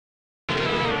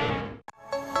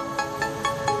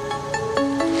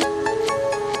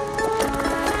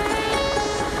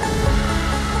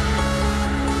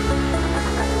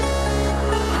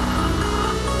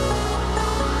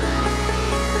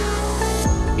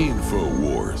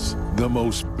InfoWars, the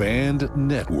most banned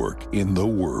network in the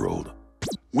world.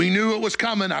 We knew it was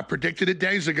coming. I predicted it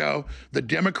days ago. The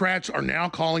Democrats are now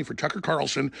calling for Tucker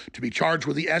Carlson to be charged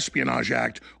with the Espionage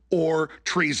Act or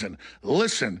treason.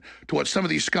 Listen to what some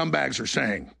of these scumbags are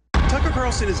saying. Tucker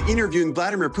Carlson is interviewing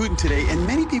Vladimir Putin today, and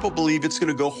many people believe it's going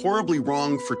to go horribly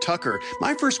wrong for Tucker.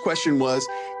 My first question was,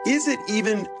 is it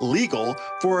even legal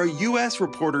for a U.S.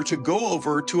 reporter to go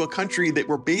over to a country that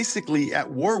we're basically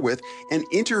at war with and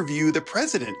interview the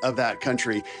president of that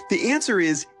country? The answer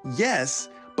is yes,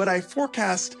 but I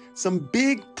forecast some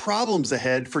big problems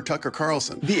ahead for Tucker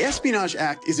Carlson. The Espionage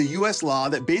Act is a U.S. law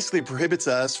that basically prohibits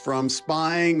us from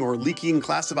spying or leaking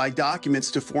classified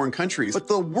documents to foreign countries. But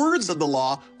the words of the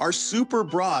law are super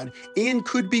broad and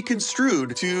could be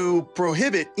construed to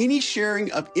prohibit any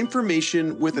sharing of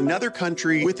information with another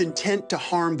country with intent to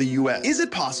harm the U.S. Is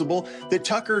it possible that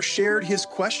Tucker shared his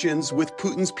questions with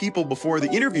Putin's people before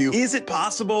the interview? Is it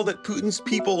possible that Putin's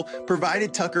people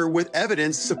provided Tucker with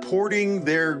evidence supporting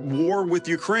their war with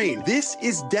Ukraine? This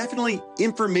is definitely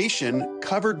information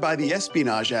covered by the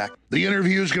Espionage Act. The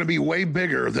interview is going to be way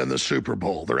bigger than the Super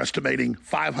Bowl. They're estimating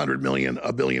 500 million,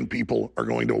 a billion people are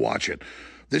going to watch it.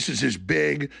 This is as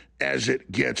big as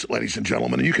it gets, ladies and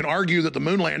gentlemen. And you can argue that the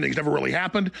moon landings never really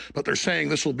happened, but they're saying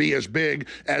this will be as big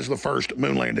as the first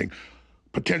moon landing.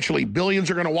 Potentially billions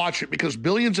are going to watch it because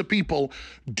billions of people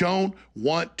don't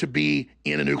want to be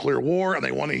in a nuclear war and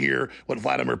they want to hear what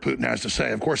Vladimir Putin has to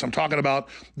say. Of course, I'm talking about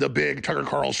the big Tucker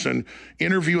Carlson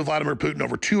interview with Vladimir Putin,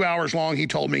 over 2 hours long. He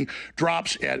told me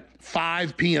drops at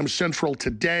 5 p.m. Central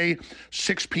today,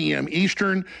 6 p.m.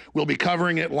 Eastern. We'll be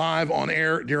covering it live on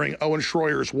air during Owen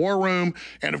Schroyer's War Room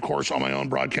and, of course, on my own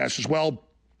broadcast as well.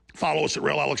 Follow us at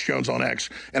Real Alex Jones on X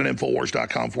and at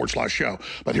Infowars.com/show.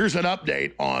 But here's an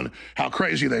update on how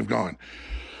crazy they've gone.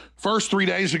 First, 3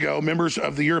 days ago, members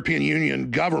of the European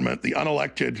Union government, the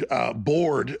unelected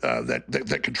board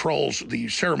that controls the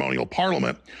ceremonial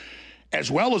parliament,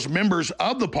 as well as members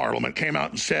of the parliament, came out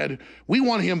and said, we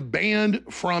want him banned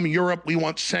from Europe. We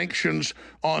want sanctions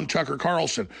on Tucker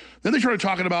Carlson. Then they started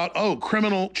talking about,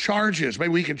 criminal charges.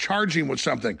 Maybe we can charge him with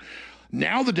something.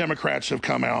 Now the Democrats have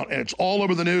come out, and it's all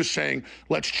over the news saying,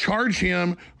 let's charge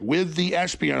him with the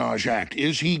Espionage Act.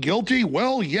 Is he guilty?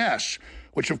 Well, yes,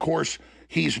 which, of course,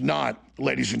 he's not,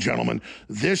 ladies and gentlemen.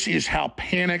 This is how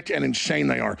panicked and insane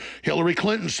they are. Hillary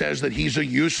Clinton says that he's a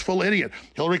useful idiot.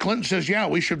 Hillary Clinton says, yeah,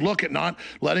 we should look at not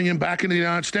letting him back into the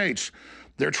United States.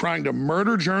 They're trying to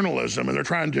murder journalism, and they're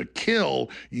trying to kill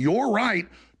your right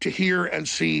to hear and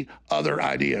see other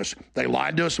ideas. They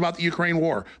lied to us about the Ukraine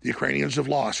war. The Ukrainians have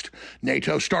lost.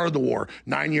 NATO started the war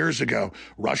 9 years ago.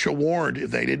 Russia warned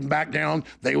if they didn't back down,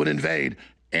 they would invade.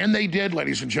 And they did,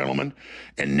 ladies and gentlemen.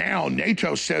 And now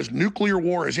NATO says nuclear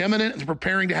war is imminent and they're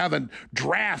preparing to have a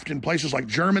draft in places like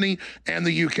Germany and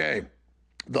the UK.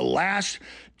 The last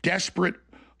desperate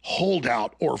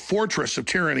holdout or fortress of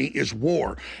tyranny is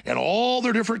war. And all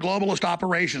their different globalist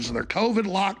operations and their COVID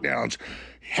lockdowns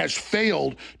has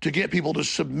failed to get people to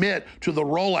submit to the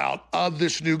rollout of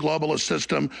this new globalist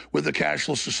system with the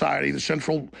cashless society, the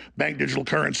central bank digital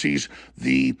currencies,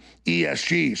 the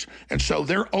ESGs. And so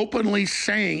they're openly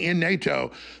saying in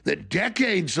NATO that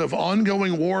decades of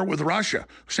ongoing war with Russia,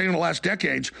 saying in the last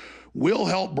decades, will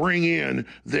help bring in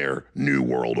their new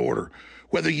world order.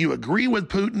 Whether you agree with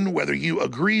Putin, whether you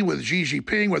agree with Xi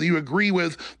Jinping, whether you agree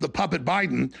with the puppet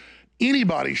Biden,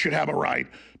 anybody should have a right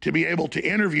to be able to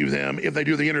interview them if they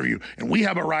do the interview. And we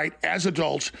have a right as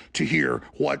adults to hear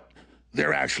what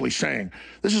they're actually saying.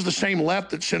 This is the same left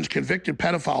that sends convicted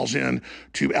pedophiles in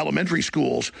to elementary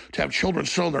schools to have children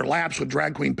sit on their laps with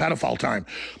drag queen pedophile time.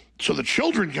 So the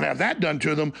children can have that done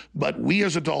to them, but we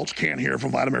as adults can't hear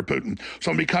from Vladimir Putin. So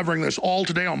I'm going to be covering this all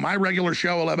today on my regular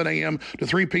show, 11 a.m. to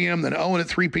 3 p.m., then Owen at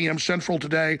 3 p.m. Central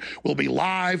today. We'll be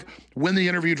live when the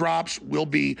interview drops. We'll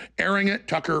be airing it.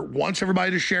 Tucker wants everybody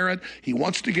to share it. He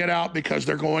wants to get out because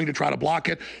they're going to try to block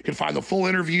it. You can find the full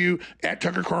interview at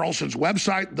Tucker Carlson's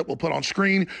website that we'll put on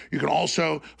screen. You can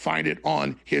also find it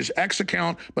on his X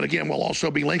account, but again, we'll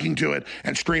also be linking to it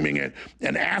and streaming it.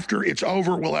 And after it's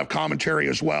over, we'll have commentary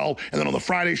as well. And then on the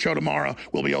Friday show tomorrow,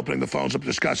 we'll be opening the phones up to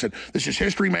discuss it. This is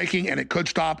history making, and it could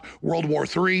stop World War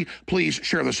III. Please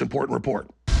share this important report.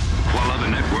 While other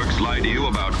networks lie to you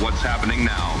about what's happening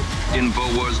now,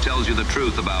 InfoWars tells you the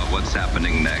truth about what's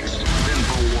happening next.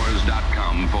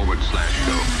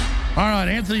 Infowars.com/show. All right,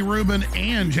 Anthony Rubin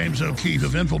and James O'Keefe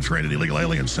have infiltrated illegal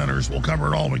alien centers. We'll cover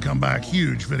it all when we come back.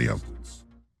 Huge video.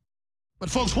 But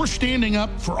folks, we're standing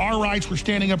up for our rights. We're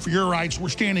standing up for your rights. We're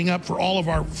standing up for all of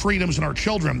our freedoms and our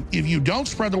children. If you don't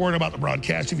spread the word about the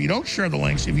broadcast, if you don't share the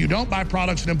links, if you don't buy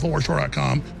products at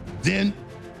InfoWarsStore.com, then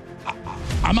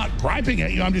I'm not griping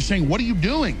at you. I'm just saying, what are you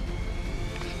doing?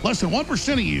 Less than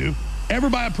 1% of you ever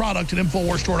buy a product at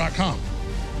InfoWarsStore.com.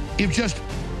 If just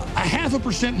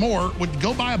 0.5% more would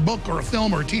go buy a book or a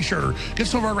film or a t-shirt or get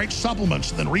some of our great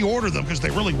supplements and then reorder them because they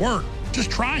really work, just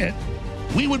try it,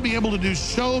 we would be able to do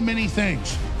so many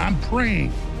things. I'm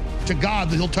praying to God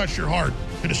that he'll touch your heart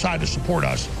to decide to support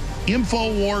us.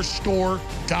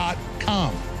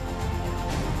 InfoWarsStore.com.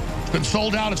 It's been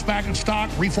sold out. It's back in stock,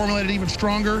 reformulated even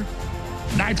stronger.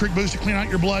 Nitric boost to clean out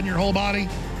your blood and your whole body.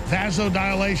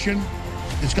 Vasodilation.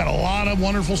 It's got a lot of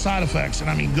wonderful side effects, and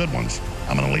I mean good ones.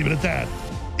 I'm going to leave it at that.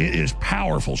 It is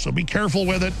powerful, so be careful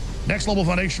with it. Next Level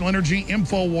Foundational Energy,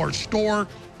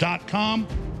 InfoWarsStore.com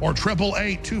or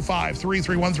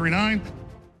 888-253-3139.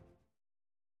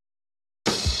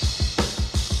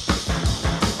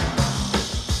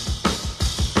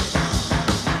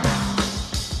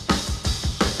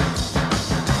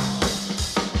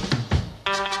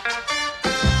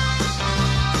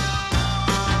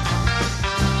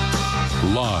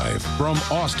 Live from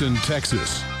Austin,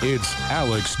 Texas, it's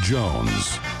Alex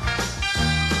Jones.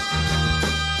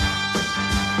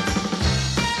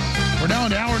 We're now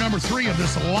into hour number 3 of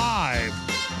this live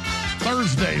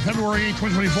Thursday, February 8,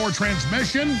 2024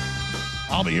 transmission.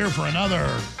 I'll be here for another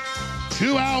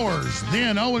 2 hours.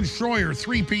 Then Owen Schroyer,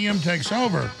 3 p.m. takes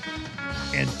over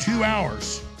in 2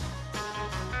 hours.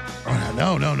 Oh,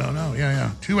 no.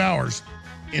 Yeah. 2 hours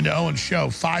into Owen's show,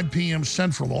 5 p.m.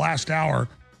 Central, the last hour.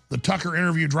 The Tucker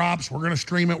interview drops. We're going to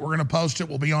stream it. We're going to post it.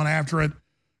 We'll be on after it.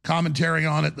 Commentary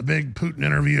on it, the big Putin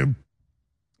interview.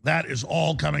 That is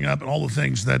all coming up and all the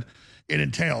things that it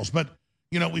entails. But,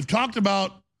 you know, we've talked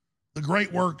about the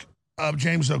great work of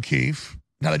James O'Keefe.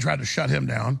 Now they tried to shut him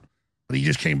down, but he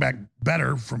just came back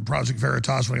better from Project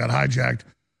Veritas when he got hijacked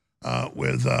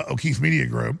with O'Keefe Media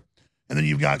Group. And then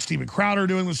you've got Steven Crowder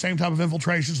doing the same type of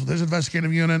infiltrations with his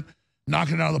investigative unit,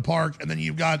 knocking it out of the park. And then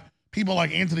you've got people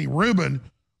like Anthony Rubin,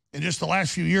 in just the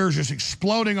last few years, just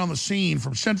exploding on the scene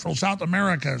from Central South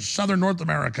America, Southern North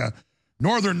America,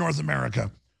 Northern North America,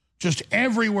 just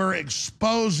everywhere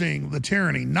exposing the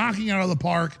tyranny, knocking out of the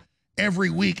park every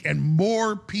week, and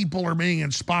more people are being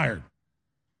inspired.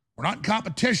 We're not in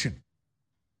competition.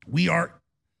 We are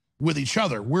with each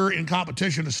other. We're in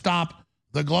competition to stop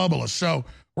the globalists. So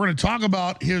we're going to talk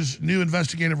about his new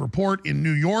investigative report in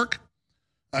New York,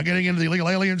 getting into the Illegal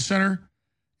Alien Center.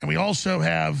 And we also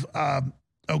have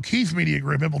O'Keefe Media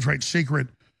Group infiltrates secret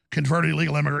converted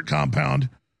illegal immigrant compound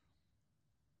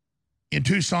in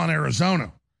Tucson,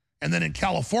 Arizona. And then in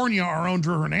California, our own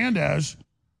Drew Hernandez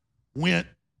went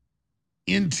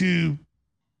into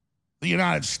the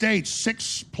United States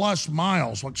 6+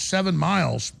 miles, like 7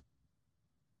 miles,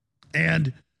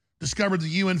 and discovered the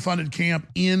UN-funded camp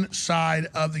inside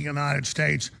of the United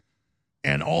States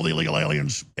and all the illegal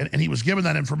aliens. And he was given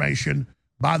that information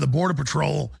by the Border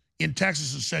Patrol in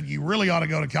Texas and said, you really ought to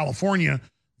go to California.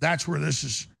 That's where this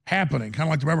is happening, kind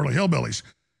of like the Beverly Hillbillies.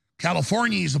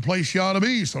 California is the place you ought to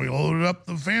be. So he loaded up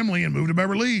the family and moved to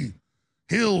Beverly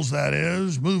Hills, that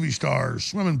is, movie stars,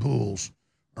 swimming pools,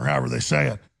 or however they say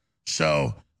it.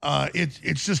 So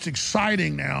it's just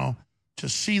exciting now to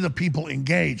see the people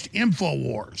engaged.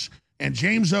 InfoWars and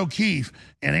James O'Keefe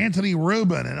and Anthony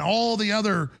Rubin and all the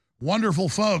other wonderful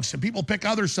folks. And people pick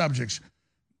other subjects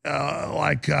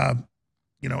like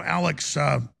Alex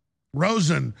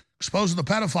Rosen exposing the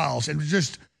pedophiles. And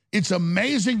it's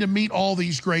amazing to meet all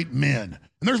these great men.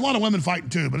 And there's a lot of women fighting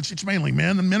too, but it's mainly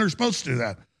men, and men are supposed to do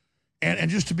that. And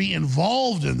just to be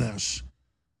involved in this.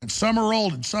 And some are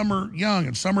old, and some are young,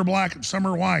 and some are black, and some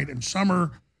are white, and some are,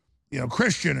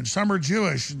 Christian, and some are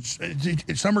Jewish,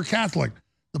 and some are Catholic.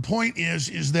 The point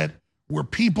is that we're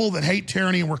people that hate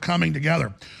tyranny, and we're coming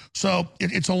together. So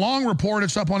it's a long report.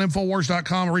 It's up on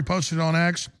Infowars.com. I reposted it on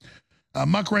X.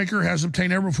 Muckraker has obtained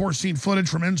never-before-seen footage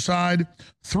from inside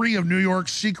 3 of New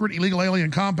York's secret illegal alien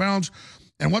compounds.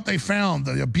 And what they found,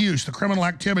 the abuse, the criminal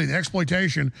activity, the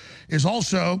exploitation, is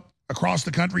also across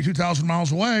the country 2,000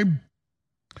 miles away.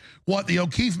 What the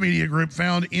O'Keefe Media Group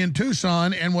found in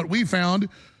Tucson and what we found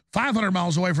 500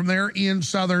 miles away from there in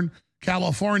Southern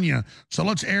California. So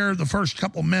let's air the first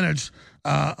couple minutes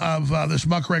of this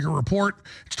Muckraker report.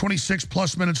 It's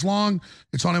 26+ minutes long.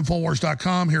 It's on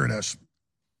Infowars.com. Here it is.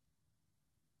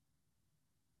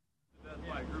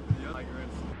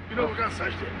 You know, we're gonna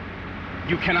search them.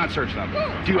 You cannot search them.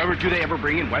 Do they ever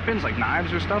bring in weapons like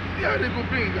knives or stuff? Yeah, they go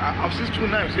bring. I've seen 2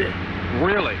 knives here.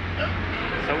 Really?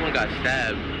 Yeah. Someone got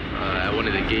stabbed at one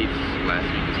of the gates last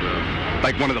week as well.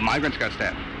 Like one of the migrants got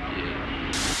stabbed?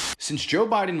 Yeah. Since Joe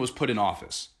Biden was put in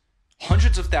office,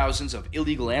 hundreds of thousands of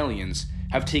illegal aliens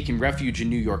have taken refuge in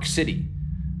New York City,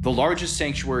 the largest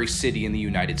sanctuary city in the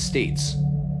United States.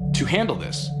 To handle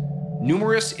this,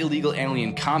 numerous illegal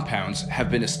alien compounds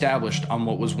have been established on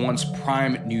what was once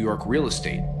prime New York real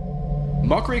estate.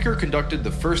 Muckraker conducted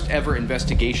the first ever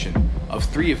investigation of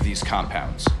 3 of these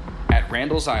compounds at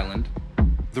Randall's Island,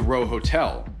 the Row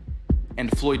Hotel,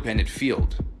 and Floyd Bennett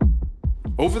Field.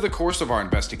 Over the course of our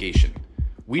investigation,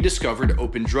 we discovered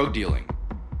open drug dealing,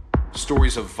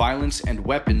 stories of violence and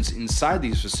weapons inside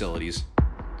these facilities,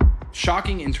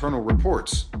 shocking internal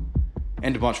reports,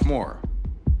 and much more.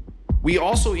 We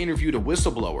also interviewed a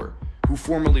whistleblower who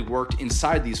formerly worked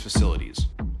inside these facilities.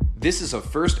 This is a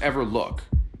first ever look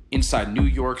inside New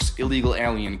York's illegal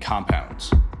alien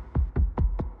compounds.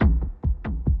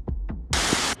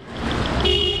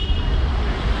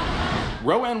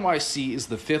 Row NYC is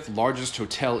the 5th largest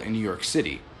hotel in New York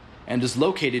City and is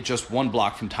located just 1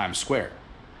 block from Times Square.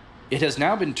 It has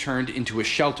now been turned into a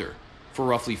shelter for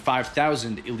roughly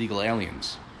 5,000 illegal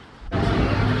aliens.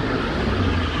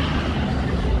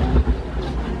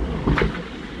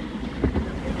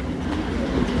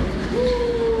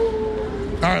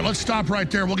 All right, let's stop right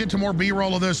there. We'll get to more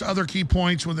B-roll of this, other key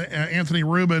points with Anthony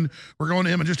Rubin. We're going to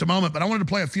him in just a moment, but I wanted to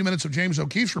play a few minutes of James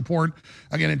O'Keefe's report.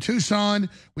 Again, in Tucson,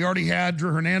 we already had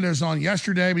Drew Hernandez on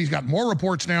yesterday, but he's got more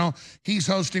reports now. He's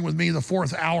hosting with me the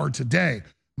 4th hour today.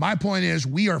 My point is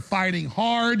we are fighting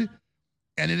hard,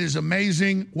 and it is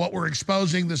amazing what we're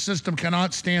exposing. The system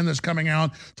cannot stand this coming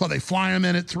out. That's why they fly them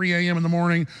in at 3 a.m. in the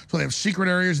morning. So they have secret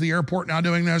areas of the airport now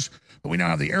doing this. But we now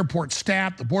have the airport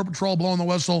staff, the Border Patrol blowing the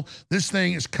whistle. This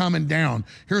thing is coming down.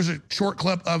 Here's a short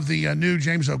clip of the new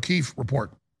James O'Keefe report.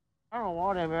 I don't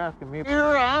want him asking me.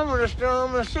 I'm a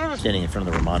citizen. Standing in front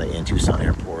of the Ramada Inn Tucson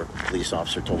Airport, a police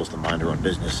officer told us to mind our own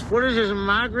business. What is this, a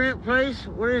migrant place?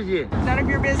 What is it? None of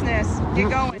your business.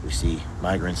 Get going. We see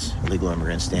migrants, illegal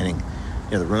immigrants standing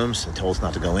near the rooms and told us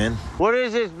not to go in. What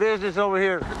is this business over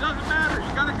here? It doesn't matter.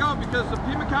 You gotta go because the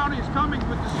Pima County is coming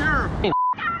with the sheriff.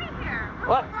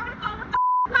 What?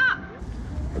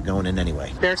 We're going in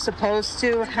anyway. They're supposed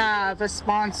to have a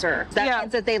sponsor. That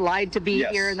means that they lied to be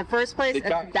here in the first place,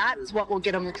 and that's what will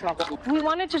get them in trouble. We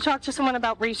wanted to talk to someone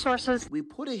about resources. We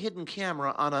put a hidden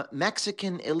camera on a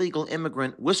Mexican illegal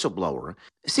immigrant whistleblower.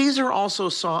 Caesar also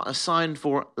saw a sign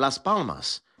for Las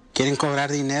Palmas. Quieren cobrar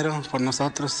dinero por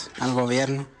nosotros, al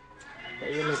gobierno.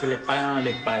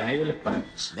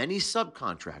 Many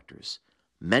subcontractors,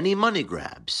 many money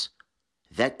grabs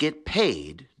that get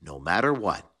paid no matter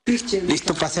what.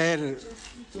 Listo para ser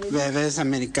bebés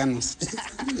americanos.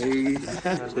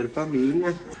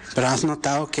 Pero has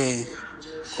notado que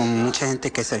con mucha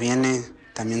gente que se viene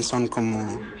también son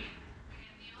como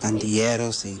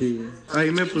pandilleros y... Sí.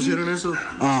 Ahí me pusieron eso.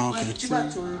 Oh, okay.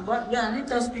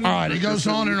 All right, he goes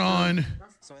on and on.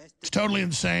 It's totally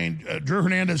insane. Drew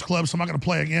Hernandez clip, so I'm not going to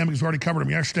play again because we already covered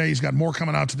him yesterday. He's got more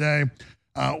coming out today.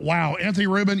 Wow, Anthony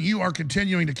Rubin, you are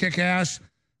continuing to kick ass.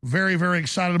 Very, very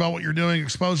excited about what you're doing,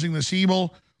 exposing this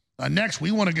evil. Next, we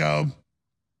want to go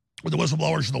with the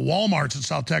whistleblowers to the Walmarts in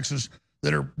South Texas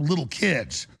that are little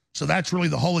kids. So that's really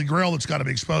the holy grail that's got to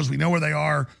be exposed. We know where they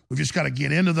are. We've just got to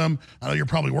get into them. I know you're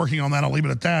probably working on that. I'll leave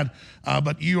it at that.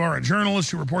 But you are a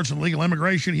journalist who reports on illegal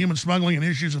immigration, human smuggling, and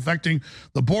issues affecting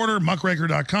the border.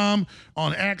 Muckraker.com,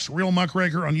 on X, Real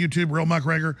Muckraker, on YouTube, Real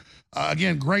Muckraker.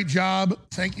 Again, great job.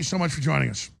 Thank you so much for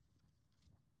joining us.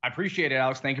 I appreciate it,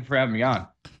 Alex. Thank you for having me on.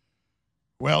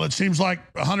 Well, it seems like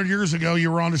 100 years ago,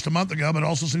 you were on just a month ago, but it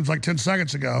also seems like 10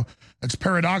 seconds ago. It's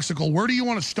paradoxical. Where do you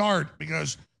want to start?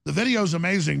 Because the video is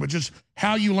amazing, but just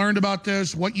how you learned about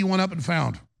this, what you went up and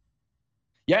found.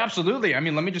 Yeah, absolutely. I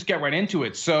mean, let me just get right into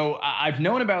it. So I've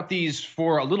known about these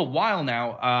for a little while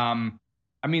now.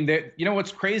 I mean, you know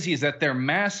what's crazy is that they're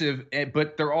massive,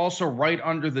 but they're also right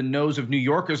under the nose of New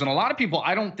Yorkers. And a lot of people,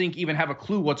 I don't think, even have a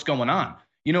clue what's going on.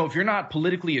 You know, if you're not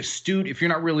politically astute, if you're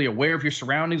not really aware of your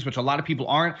surroundings, which a lot of people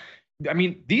aren't, I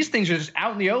mean, these things are just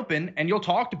out in the open, and you'll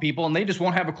talk to people and they just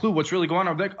won't have a clue what's really going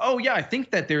on. They're like, oh yeah, I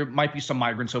think that there might be some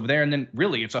migrants over there. And then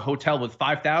really it's a hotel with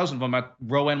 5,000 of them at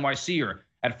Row NYC, or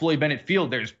at Floyd Bennett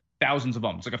Field, there's thousands of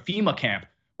them. It's like a FEMA camp,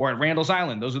 or at Randall's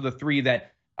Island. Those are the 3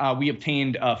 that we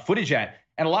obtained footage at.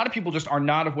 And a lot of people just are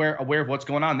not aware of what's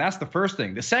going on. That's the first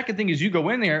thing. The second thing is you go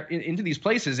in there into these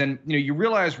places and you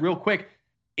realize real quick,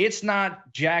 it's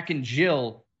not Jack and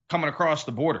Jill coming across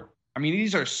the border. I mean,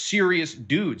 these are serious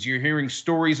dudes. You're hearing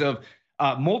stories of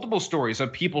multiple stories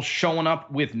of people showing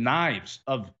up with knives,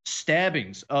 of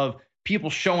stabbings, of people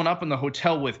showing up in the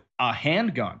hotel with a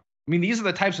handgun. I mean, these are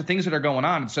the types of things that are going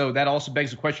on. And so that also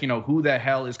begs the question, who the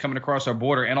hell is coming across our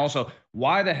border? And also,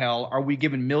 why the hell are we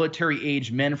giving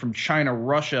military-aged men from China,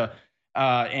 Russia,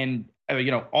 and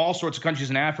all sorts of countries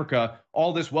in Africa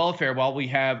all this welfare while we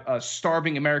have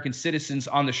starving American citizens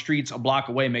on the streets a block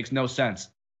away? Makes no sense.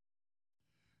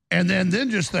 And then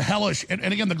just the hellish, and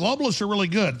again, the globalists are really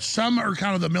good. Some are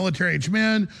kind of the military-age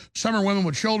men, some are women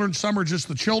with children, some are just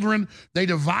the children. They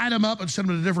divide them up and send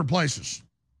them to different places.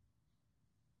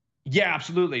 Yeah,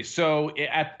 absolutely. So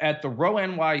at the Row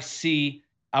NYC,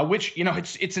 which, you know,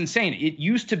 it's insane. It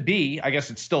used to be, I guess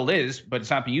it still is, but it's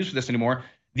not being used for this anymore,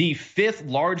 the 5th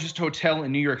largest hotel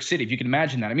in New York City, if you can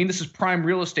imagine that. I mean, this is prime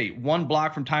real estate, 1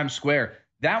 block from Times Square.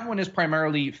 That one is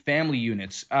primarily family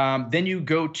units. Then you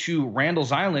go to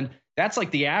Randall's Island. That's like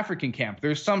the African camp.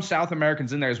 There's some South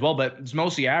Americans in there as well, but it's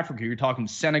mostly Africa. You're talking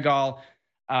Senegal,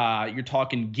 you're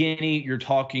talking Guinea, you're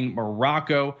talking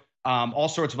Morocco, all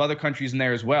sorts of other countries in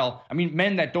there as well. I mean,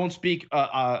 men that don't speak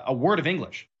a word of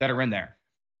English that are in there.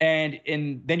 And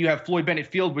then you have Floyd Bennett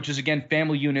Field, which is, again,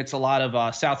 family units, a lot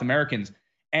of South Americans.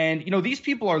 And, you know, these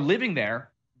people are living there.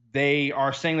 They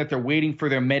are saying that they're waiting for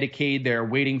their Medicaid. They're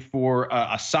waiting for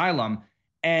asylum.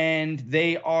 And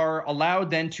they are allowed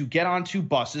then to get onto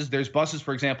buses. There's buses,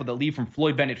 for example, that leave from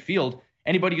Floyd Bennett Field.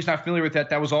 Anybody who's not familiar with that,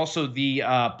 that was also the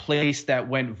place that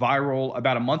went viral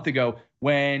about a month ago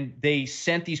when they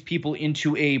sent these people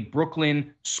into a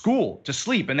Brooklyn school to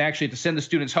sleep, and they actually had to send the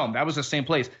students home. That was the same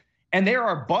place. And there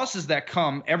are buses that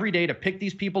come every day to pick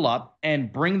these people up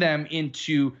and bring them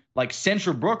into like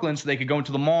central Brooklyn so they could go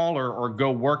into the mall or go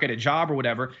work at a job or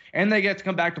whatever. And they get to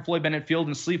come back to Floyd Bennett Field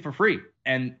and sleep for free.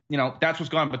 And, you know, that's what's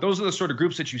going on. But those are the sort of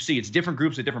groups that you see. It's different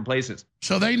groups at different places.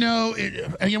 So they know,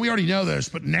 again, we already know this,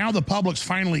 but now the public's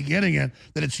finally getting it,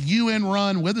 that it's UN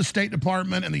run with the State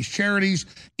Department and these charities,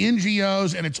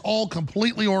 NGOs, and it's all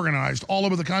completely organized all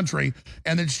over the country.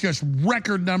 And it's just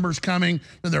record numbers coming,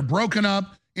 and they're broken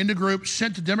up into groups,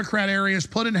 sent to Democrat areas,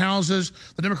 put in houses.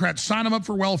 The Democrats sign them up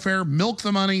for welfare, milk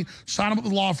the money, sign them up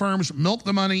with law firms, milk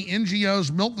the money,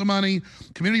 NGOs, milk the money,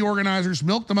 community organizers,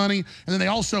 milk the money, and then they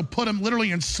also put them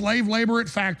literally in slave labor at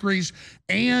factories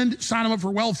and sign them up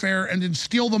for welfare and then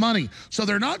steal the money. So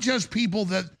they're not just people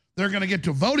that they're going to get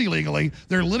to vote illegally,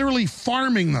 they're literally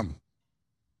farming them.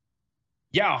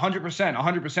 Yeah, 100%,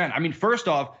 100%. I mean, first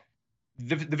off,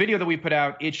 the video that we put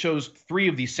out, it shows 3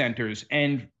 of these centers,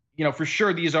 and you know, for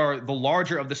sure, these are the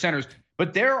larger of the centers,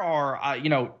 but there are, you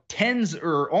know, tens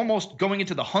or almost going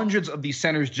into the hundreds of these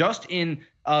centers just in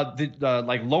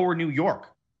like lower New York.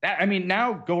 I mean,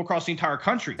 now go across the entire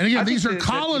country. And again, these are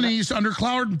colonies under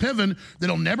Cloward and Piven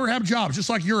that'll never have jobs, just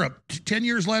like Europe. 10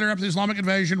 years later, after the Islamic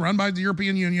invasion, run by the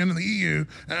European Union and the EU,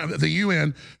 the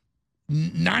UN,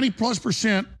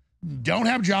 90+% don't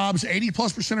have jobs,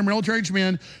 80+% are military-age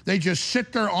men. They just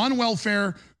sit there on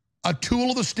welfare, a tool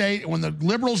of the state, and when the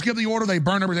liberals give the order, they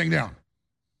burn everything down.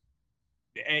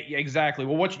 Exactly.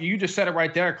 Well, what you just said it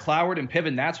right there, Cloward and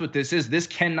Piven, that's what this is. This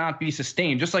cannot be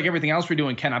sustained. Just like everything else we're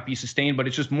doing cannot be sustained, but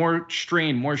it's just more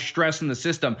strain, more stress in the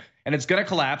system, and it's going to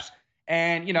collapse.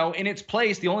 And, you know, in its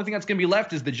place, the only thing that's going to be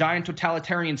left is the giant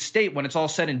totalitarian state when it's all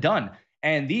said and done.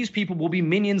 And these people will be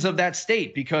minions of that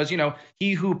state because, you know,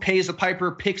 he who pays the piper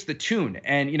picks the tune.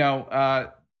 And, you know,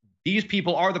 these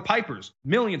people are the pipers,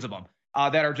 millions of them.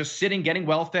 That are just sitting, getting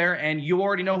welfare, and you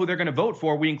already know who they're going to vote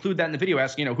for. We include that in the video,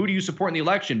 asking, you know, who do you support in the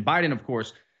election? Biden, of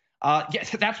course. Yeah,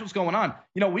 that's what's going on.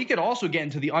 You know, we could also get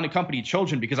into the unaccompanied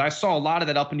children because I saw a lot of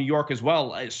that up in New York as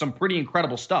well. Some pretty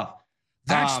incredible stuff.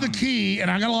 That's the key,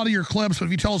 and I got a lot of your clips, but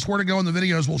if you tell us where to go in the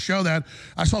videos, we'll show that.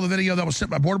 I saw the video that was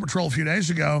sent by Border Patrol a few days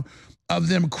ago of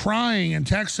them crying in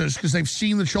Texas because they've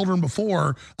seen the children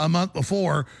before, a month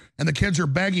before, and the kids are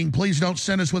begging, please don't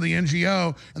send us with the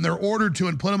NGO, and they're ordered to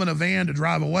and put them in a van to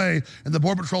drive away, and the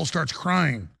Border Patrol starts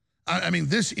crying. I mean,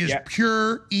 this is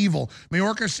pure evil.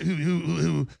 Mayorkas,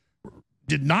 who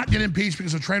did not get impeached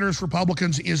because of traitorous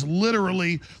Republicans, is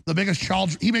literally the biggest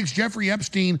child. He makes Jeffrey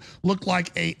Epstein look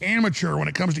like an amateur when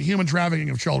it comes to human trafficking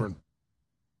of children.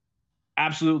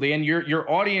 Absolutely. And your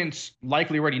audience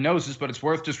likely already knows this, but it's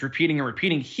worth just repeating and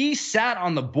repeating. He sat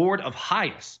on the board of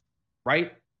HIAS,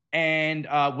 right? And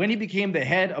when he became the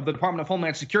head of the Department of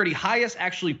Homeland Security, HIAS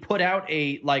actually put out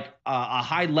a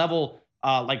high level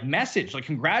message, like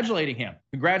congratulating him,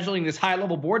 congratulating this high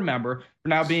level board member for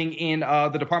now being in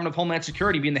the Department of Homeland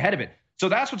Security, being the head of it. So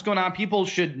that's what's going on. People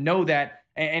should know that.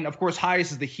 And of course,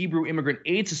 HIAS is the Hebrew Immigrant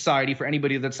Aid Society. For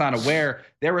anybody that's not aware,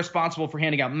 they're responsible for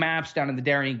handing out maps down in the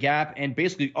Darien Gap and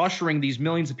basically ushering these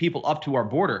millions of people up to our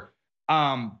border.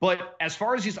 But as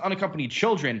far as these unaccompanied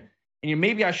children, and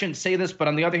maybe I shouldn't say this, but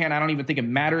on the other hand, I don't even think it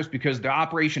matters because the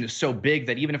operation is so big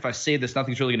that even if I say this,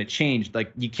 nothing's really going to change.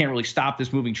 Like, you can't really stop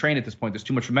this moving train at this point. There's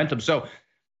too much momentum. So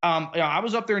I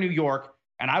was up there in New York,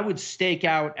 and I would stake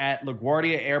out at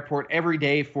LaGuardia Airport every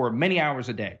day for many hours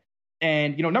a day.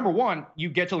 And, you know, number one, you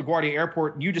get to LaGuardia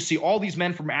Airport and you just see all these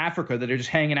men from Africa that are just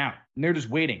hanging out and they're just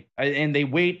waiting. And they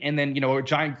wait, and then, you know, a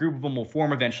giant group of them will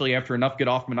form eventually after enough get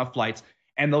off from enough flights.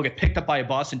 and they'll get picked up by a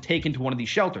bus and taken to one of these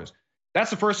shelters. That's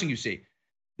the first thing you see.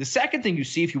 The second thing you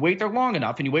see, if you wait there long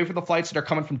enough and you wait for the flights that are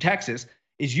coming from Texas,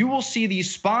 is you will see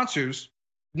these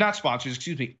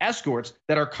escorts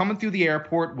that are coming through the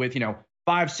airport with,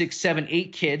 5, 6, 7,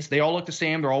 8 kids. They all look the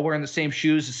same. They're all wearing the same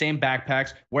shoes, the same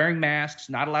backpacks, wearing masks,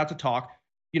 not allowed to talk,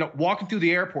 walking through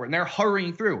the airport, and they're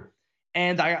hurrying through.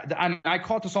 And I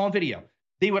caught this all on video.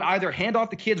 They would either hand off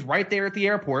the kids right there at the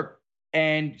airport,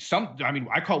 and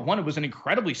I caught one. It was an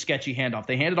incredibly sketchy handoff.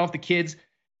 They handed off the kids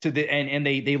and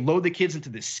they load the kids into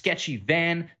this sketchy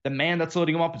van. The man that's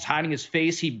loading them up is hiding his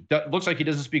face. He looks like he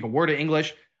doesn't speak a word of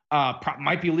English.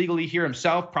 Might be legally here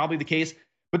himself, probably the case.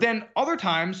 But then other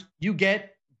times you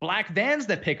get black vans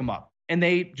that pick them up and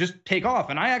they just take off.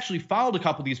 And I actually followed a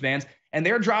couple of these vans, and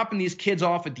they're dropping these kids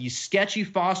off at these sketchy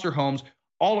foster homes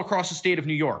all across the state of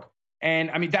New York.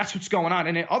 And that's what's going on.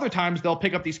 And at other times they'll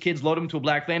pick up these kids, load them into a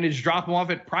black van, and just drop them off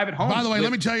at private homes. By the way,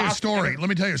 let me tell you a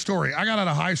story. I got out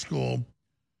of high school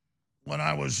when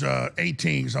I was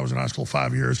 18, because I was in high school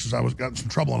 5 years, because I got in some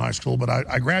trouble in high school, but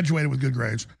I graduated with good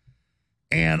grades.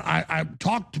 And I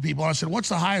talked to people, and I said, what's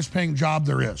the highest paying job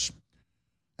there is?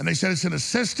 And they said, it's an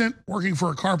assistant working for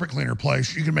a carpet cleaner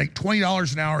place. You can make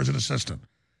 $20 an hour as an assistant.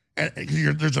 And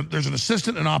there's an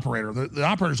assistant and an operator. The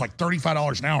operator's like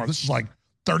 $35 an hour. This is like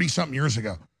 30-something years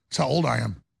ago. That's how old I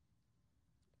am.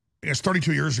 It's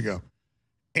 32 years ago.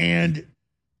 And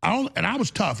I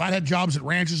was tough. I'd had jobs at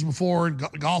ranches before and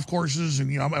golf courses,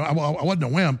 and I wasn't a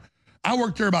whim. I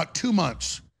worked there about 2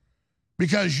 months,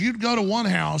 because you'd go to one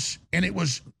house and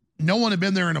no one had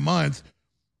been there in a month,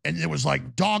 and it was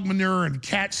like dog manure and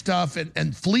cat stuff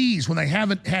and fleas when they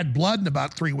haven't had blood in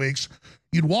about 3 weeks.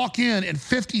 You'd walk in and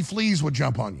 50 fleas would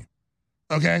jump on you,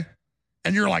 okay?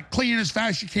 And you're like cleaning as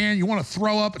fast as you can. You want to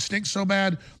throw up. It stinks so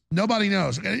bad. Nobody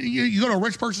knows. You go to a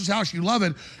rich person's house, you love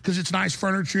it because it's nice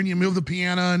furniture and you move the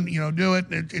piano and, do it.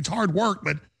 It's hard work,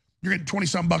 but you're getting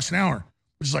 20-something bucks an hour,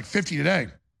 which is like 50 today.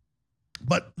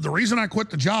 But the reason I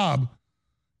quit the job,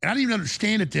 and I didn't even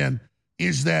understand it then,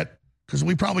 is that because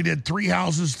we probably did 4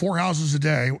 houses a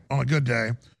day on a good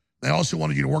day. They also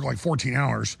wanted you to work like 14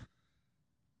 hours.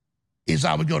 Is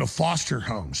I would go to foster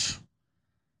homes,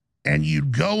 and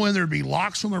you'd go in, there'd be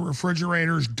locks on the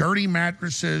refrigerators, dirty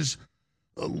mattresses,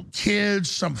 kids,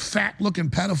 some fat-looking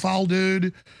pedophile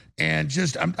dude, and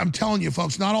just, I'm telling you,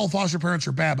 folks, not all foster parents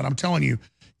are bad, but I'm telling you,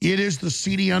 it is the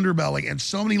seedy underbelly. And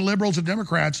so many liberals and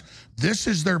Democrats, this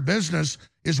is their business,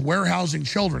 is warehousing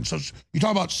children. So you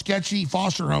talk about sketchy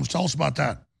foster homes. Tell us about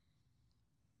that.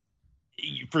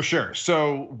 For sure.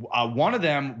 So one of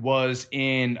them was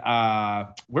in,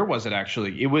 where was it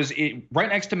actually? It was right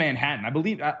next to Manhattan. I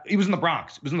believe it was in the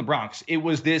Bronx. It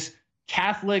was this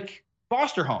Catholic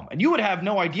foster home. And you would have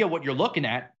no idea what you're looking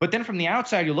at. But then from the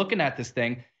outside, you're looking at this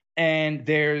thing, and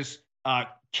there's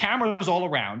cameras all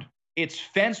around. It's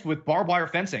fenced with barbed wire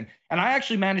fencing. And I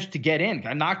actually managed to get in.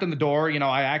 I knocked on the door.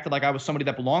 I acted like I was somebody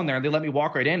that belonged there, and they let me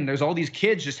walk right in. And there's all these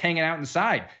kids just hanging out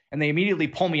inside, and they immediately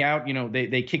pull me out.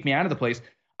 They kick me out of the place.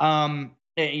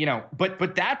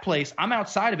 But that place, I'm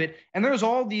outside of it, and there's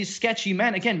all these sketchy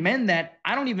men. Again, men that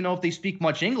I don't even know if they speak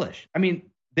much English. I mean,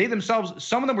 they themselves,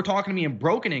 some of them were talking to me in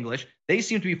broken English. They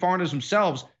seem to be foreigners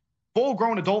themselves,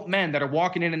 full-grown adult men that are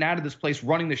walking in and out of this place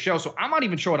running the show. So I'm not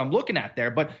even sure what I'm looking at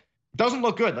there, but doesn't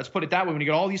look good. Let's put it that way. When you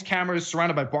get all these cameras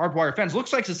surrounded by barbed wire fence,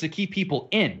 looks like it's to keep people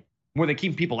in more than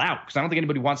keeping people out, because I don't think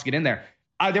anybody wants to get in there.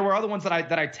 There were other ones that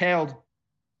I tailed.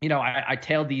 I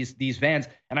tailed these vans,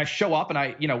 and I show up,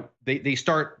 and they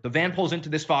start, the van pulls into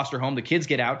this foster home, the kids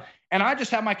get out, and I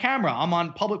just have my camera. I'm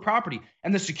on public property,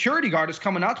 and the security guard is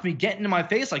coming up to me, getting in my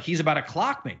face like he's about to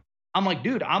clock me. I'm like,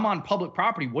 dude, I'm on public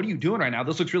property. What are you doing right now?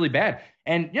 This looks really bad.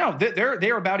 And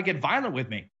they're about to get violent with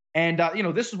me. And,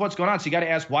 this is what's going on. So you got to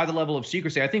ask, why the level of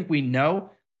secrecy? I think we know,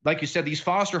 like you said, these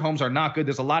foster homes are not good.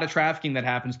 There's a lot of trafficking that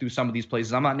happens through some of these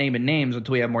places. I'm not naming names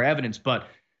until we have more evidence, but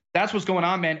that's what's going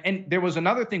on, man. And there was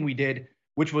another thing we did,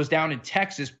 which was down in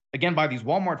Texas, again, by these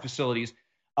Walmart facilities.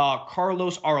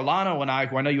 Carlos Arellano and I,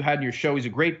 who I know you had in your show, he's a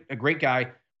great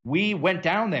guy. We went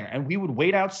down there, and we would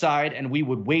wait outside, and we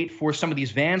would wait for some of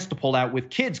these vans to pull out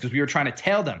with kids, because we were trying to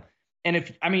tail them. And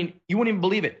you wouldn't even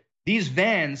believe it. These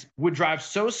vans would drive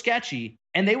so sketchy,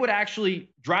 and they would actually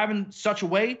drive in such a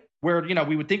way where,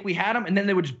 we would think we had them, and then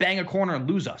they would just bang a corner and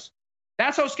lose us.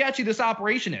 That's how sketchy this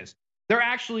operation is. They're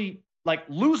actually like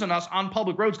losing us on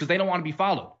public roads because they don't want to be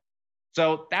followed.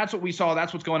 So that's what we saw.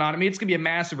 That's what's going on. It's going to be a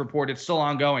massive report. It's still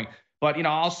ongoing. But,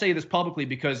 I'll say this publicly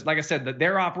because, like I said,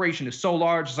 their operation is so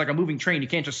large. It's like a moving train. You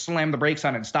can't just slam the brakes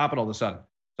on it and stop it all of a sudden.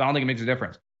 So I don't think it makes a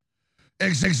difference.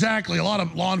 Exactly. A lot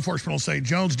of law enforcement will say,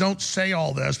 Jones, don't say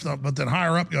all this. But then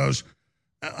higher up goes,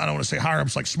 I don't want to say higher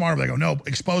ups like smarter, but they go, no,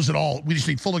 expose it all. We just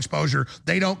need full exposure.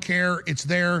 They don't care. It's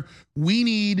there. We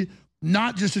need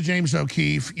not just a James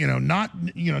O'Keefe,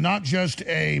 not just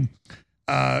a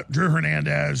Drew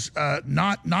Hernandez,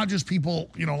 not just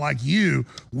people, like you.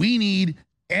 We need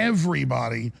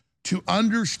everybody to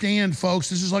understand, folks.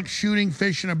 This is like shooting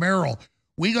fish in a barrel.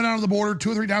 We go down to the border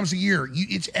 2 or 3 times a year.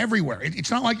 It's everywhere. It's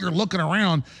not like you're looking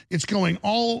around. It's going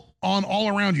all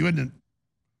around you, isn't it?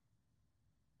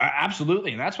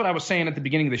 Absolutely. And that's what I was saying at the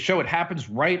beginning of the show. It happens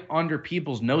right under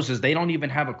people's noses. They don't even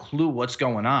have a clue what's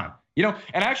going on. And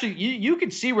actually, you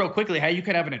could see real quickly how you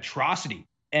could have an atrocity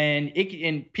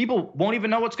and people won't even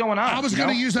know what's going on. I was going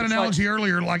to use that analogy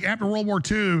earlier. Like after World War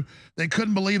II, they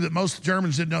couldn't believe that most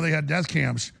Germans didn't know they had death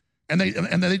camps. And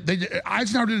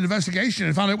Eisenhower did an investigation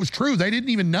and found out it was true. They didn't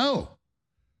even know.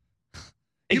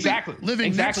 Exactly.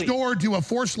 Living next door to a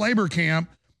forced labor camp,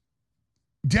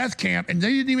 death camp, and they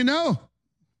didn't even know.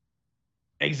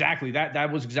 Exactly.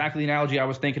 That was exactly the analogy I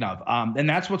was thinking of. And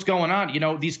that's what's going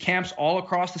on. These camps all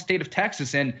across the state of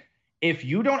Texas. And if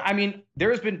you don't, there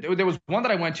was one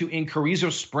that I went to in Carrizo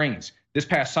Springs this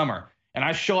past summer. And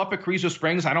I show up at Carrizo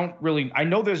Springs. I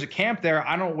know there's a camp there.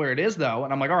 I don't know where it is, though.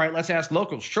 And I'm like, all right, let's ask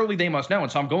locals. Surely they must know.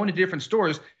 And so I'm going to different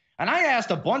stores. And I asked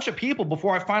a bunch of people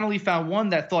before I finally found one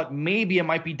that thought maybe it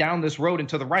might be down this road and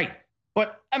to the right.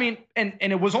 But, and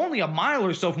it was only a mile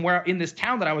or so from where in this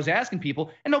town that I was asking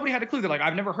people, and nobody had a clue. They're like,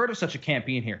 I've never heard of such a camp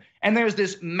being here. And there's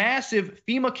this massive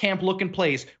FEMA camp-looking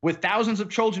place with thousands of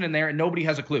children in there, and nobody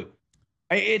has a clue.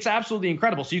 It's absolutely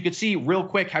incredible. So you could see real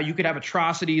quick how you could have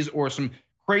atrocities or some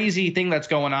crazy thing that's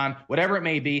going on, whatever it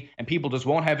may be, and people just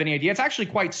won't have any idea. It's actually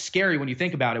quite scary when you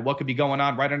think about it, what could be going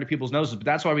on right under people's noses. But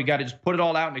that's why we got to just put it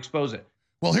all out and expose it.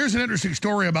 Well, here's an interesting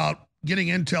story about getting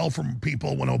intel from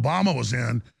people when Obama was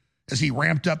in, as he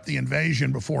ramped up the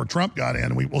invasion before Trump got in.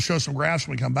 And we'll show some graphs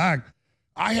when we come back.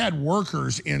 I had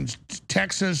workers in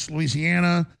Texas,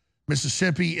 Louisiana,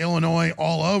 Mississippi, Illinois,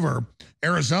 all over,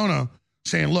 Arizona,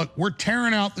 saying, look, we're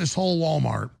tearing out this whole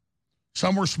Walmart.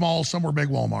 Some were small, some were big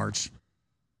Walmarts.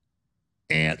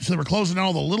 And so they were closing down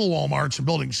all the little Walmarts and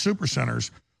building super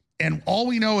centers. And all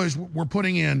we know is we're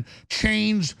putting in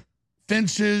chains,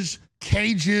 fences,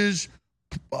 cages,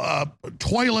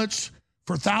 toilets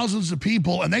for thousands of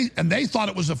people. And they thought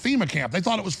it was a FEMA camp. They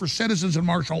thought it was for citizens in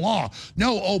martial law.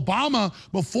 No, Obama,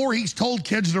 before he's told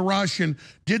kids to rush and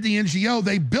did the NGO,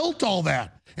 they built all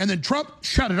that. And then Trump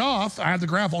shut it off. I have the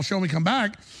graph I'll show when we come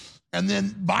back. And then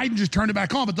Biden just turned it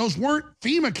back on. But those weren't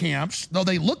FEMA camps, though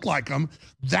they looked like them.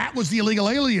 That was the illegal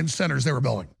alien centers they were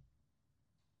building.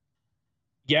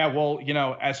 Yeah, well,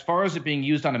 as far as it being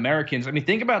used on Americans,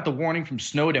 think about the warning from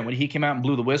Snowden when he came out and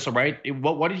blew the whistle, right?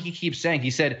 What did he keep saying?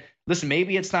 He said, listen,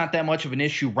 maybe it's not that much of an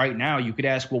issue right now. You could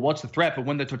ask, well, what's the threat? But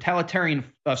when the totalitarian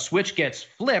switch gets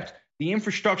flipped, the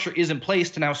infrastructure is in place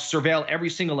to now surveil every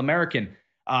single American,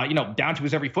 down to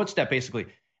his every footstep, basically.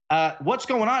 What's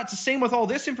going on? It's the same with all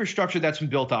this infrastructure that's been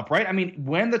built up, right?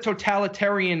 When the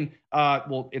totalitarian,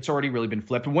 it's already really been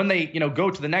flipped. When they,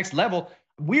 go to the next level,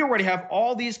 we already have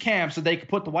all these camps that they could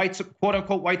put the quote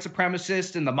unquote white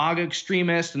supremacists and the MAGA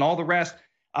extremists and all the rest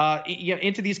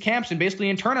into these camps and basically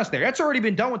intern us there. That's already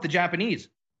been done with the Japanese.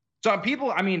 So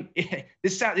people,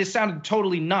 this sounded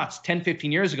totally nuts 10,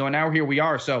 15 years ago, and now here we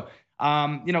are. So,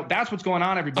 that's what's going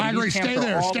on, everybody. I agree. Stay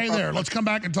there. Let's come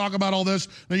back and talk about all this.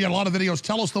 You got a lot of videos.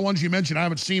 Tell us the ones you mentioned. I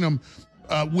haven't seen them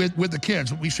with the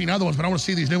kids. We've seen other ones, but I want to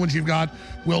see these new ones you've got.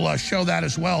 We'll show that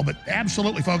as well. But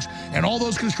absolutely, folks. And all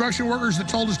those construction workers that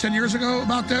told us 10 years ago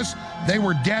about this, they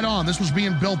were dead on. This was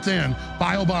being built in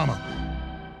by Obama.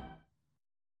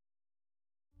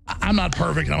 I'm not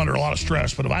perfect, and I'm under a lot of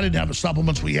stress, but if I didn't have the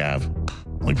supplements we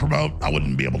promote, I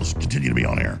wouldn't be able to continue to be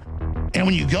on air. And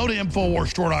when you go to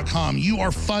InfoWarsStore.com, you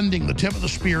are funding the tip of the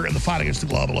spear in the fight against the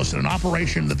globalists, in an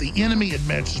operation that the enemy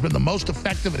admits has been the most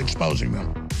effective at exposing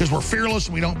them. Because we're fearless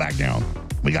and we don't back down.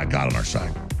 We got God on our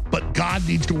side. But God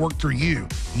needs to work through you.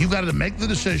 You've got to make the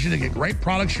decision to get great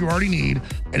products you already need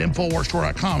at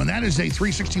InfoWarsStore.com, and that is a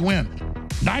 360 win.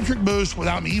 Nitric Boost,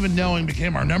 without me even knowing,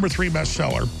 became our #3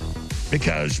 bestseller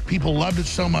because people loved it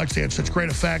so much. They had such great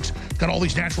effects. It's got all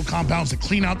these natural compounds that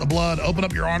clean out the blood, open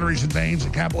up your arteries and veins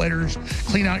and capillaries,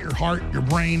 clean out your heart, your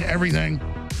brain, everything.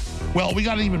 Well, we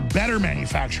got an even better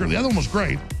manufacturer. The other one was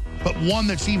great, but one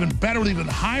that's even better with even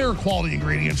higher quality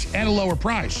ingredients at a lower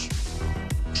price.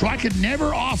 So I could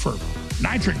never offer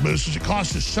Nitric Boost because it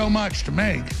cost us so much to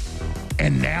make.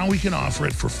 And now we can offer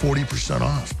it for 40%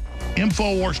 off.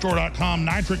 InfoWarsStore.com,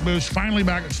 Nitric Boost, finally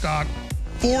back in stock.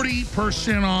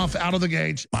 40% off out of the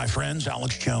gates. My friends,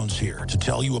 Alex Jones here to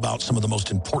tell you about some of the most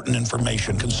important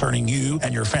information concerning you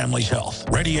and your family's health.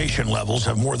 Radiation levels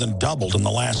have more than doubled in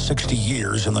the last 60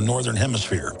 years in the Northern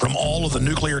Hemisphere from all of the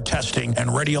nuclear testing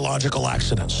and radiological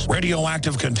accidents.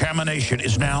 Radioactive contamination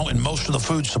is now in most of the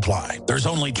food supply. There's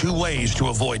only 2 ways to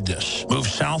avoid this. Move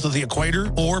south of the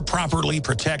equator or properly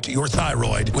protect your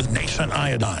thyroid with Nascent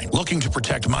Iodine. Looking to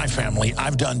protect my family,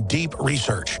 I've done deep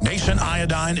research. Nascent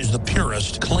Iodine is the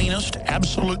purest, cleanest,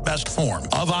 absolute best form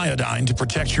of iodine to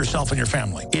protect yourself and your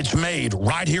family. It's made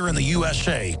right here in the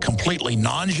USA, completely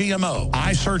non-GMO.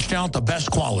 I searched out the best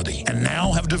quality and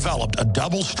now have developed a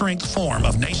double-strength form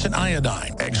of Nascent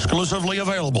Iodine, exclusively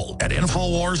available at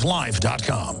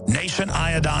InfoWarsLife.com. Nascent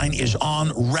Iodine is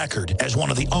on record as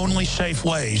one of the only safe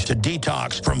ways to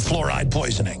detox from fluoride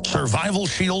poisoning. Survival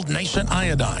Shield Nascent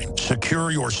Iodine.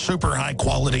 Secure your super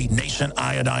high-quality Nascent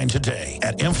Iodine today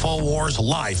at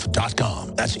InfoWarsLife.com.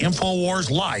 That's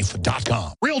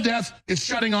InfoWarsLife.com. Real death is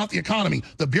shutting off the economy.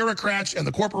 The bureaucrats and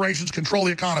the corporations control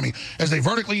the economy. As they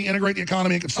vertically integrate the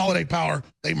economy and consolidate power,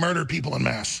 they murder people en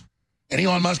masse. And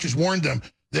Elon Musk has warned them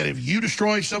that if you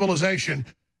destroy civilization,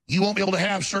 you won't be able to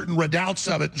have certain redoubts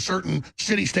of it and certain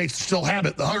city-states that still have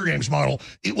it, the Hunger Games model.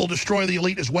 It will destroy the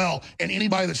elite as well. And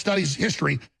anybody that studies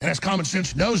history and has common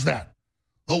sense knows that.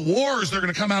 The wars that are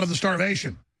going to come out of the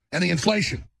starvation and the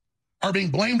inflation are being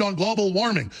blamed on global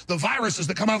warming. The viruses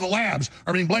that come out of the labs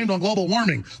are being blamed on global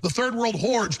warming. The third world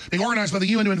hordes being organized by the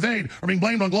UN to invade are being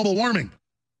blamed on global warming.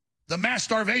 The mass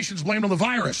starvation is blamed on the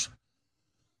virus.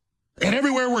 And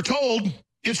everywhere we're told,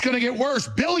 it's going to get worse.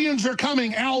 Billions are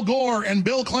coming. Al Gore and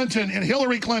Bill Clinton and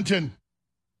Hillary Clinton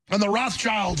and the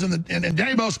Rothschilds and the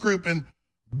Davos Group and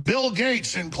Bill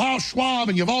Gates and Klaus Schwab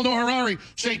and Yuval Noah Harari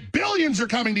say billions are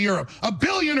coming to Europe. 1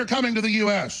 billion are coming to the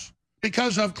U.S.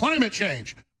 because of climate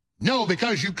change. No,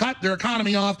 because you cut their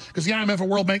economy off because the IMF and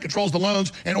World Bank controls the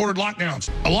loans and ordered lockdowns.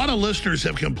 A lot of listeners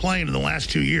have complained in the last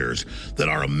 2 years that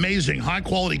our amazing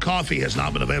high-quality coffee has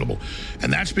not been available.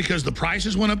 And that's because the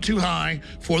prices went up too high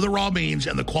for the raw beans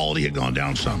and the quality had gone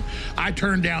down some. I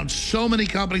turned down so many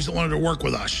companies that wanted to work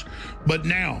with us. But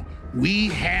now we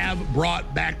have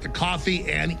brought back the coffee,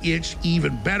 and it's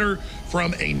even better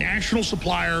from a national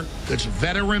supplier that's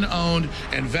veteran-owned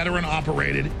and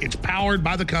veteran-operated. It's powered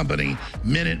by the company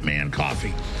Minuteman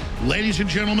Coffee. Ladies and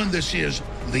gentlemen, this is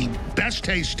the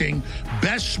best-tasting,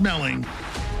 best-smelling,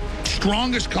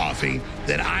 strongest coffee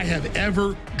that I have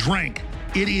ever drank.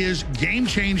 It is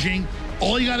game-changing.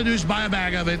 All you got to do is buy a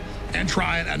bag of it and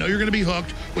try it. I know you're going to be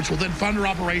hooked, which will then fund our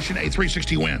Operation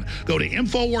A360 Win. Go to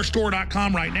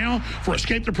InfoWarsStore.com right now for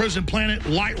Escape the Prison Planet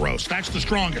Light Roast. That's the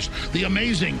strongest. The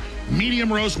amazing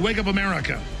Medium Roast Wake Up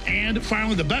America. And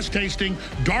finally, the best tasting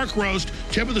Dark Roast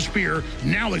Tip of the Spear,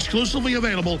 now exclusively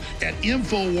available at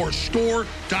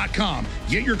InfoWarsStore.com.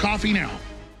 Get your coffee now.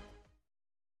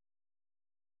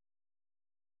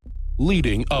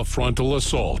 Leading a frontal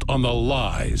assault on the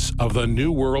lies of the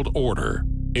New World Order,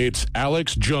 it's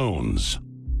Alex Jones.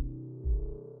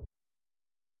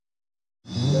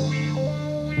 You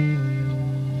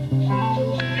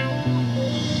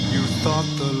thought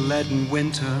the leaden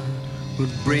winter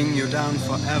would bring you down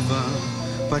forever,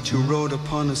 but you rode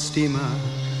upon a steamer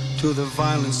to the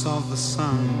violence of the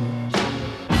sun.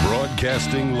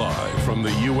 Broadcasting live from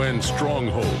the UN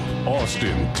stronghold,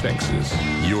 Austin, Texas.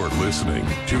 You're listening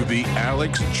to The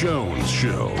Alex Jones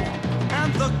Show.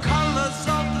 And the colors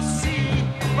of the sea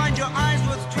find your eyes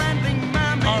with trembling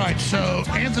memories. All right, so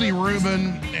Anthony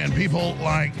Rubin and people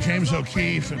like James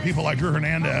O'Keefe and people like Drew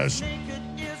Hernandez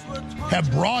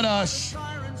have brought us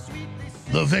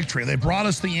the victory. They brought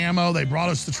us the ammo. They brought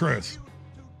us the truth.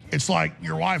 It's like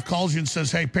your wife calls you and says,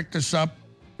 hey, pick this up.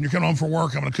 You're coming home from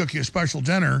work, I'm going to cook you a special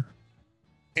dinner,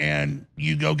 and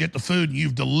you go get the food, and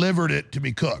you've delivered it to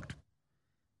be cooked.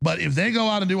 But if they go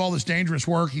out and do all this dangerous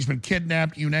work, he's been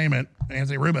kidnapped, you name it,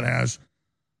 Anthony Rubin has,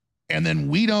 and then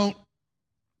we don't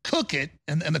cook it,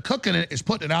 and the cooking it is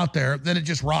putting it out there, then it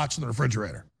just rots in the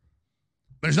refrigerator.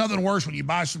 There's nothing worse when you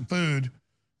buy some food,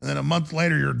 and then a month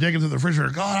later you're digging through the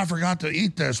refrigerator, God, I forgot to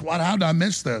eat this. How did I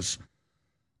miss this?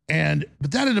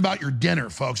 But that isn't about your dinner,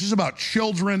 folks. This is about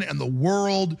children and the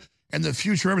world and the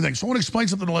future, everything. So I want to explain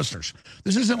something to listeners.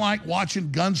 This isn't like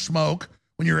watching Gunsmoke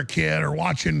when you're a kid or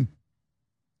watching,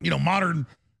 modern,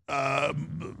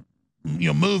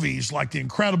 movies like The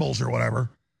Incredibles or whatever,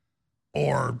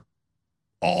 or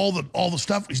all the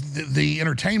stuff, the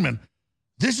entertainment.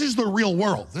 This is the real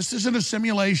world. This isn't a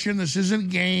simulation. This isn't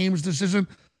games. This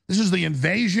is the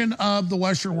invasion of the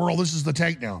Western world. This is the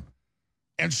takedown.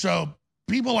 And so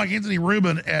people like Anthony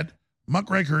Rubin at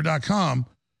muckraker.com,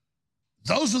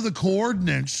 those are the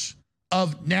coordinates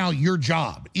of now your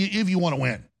job, if you want to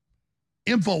win.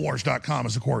 Infowars.com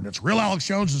is the coordinates. Real Alex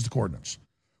Jones is the coordinates.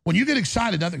 When you get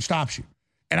excited, nothing stops you.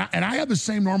 And I have the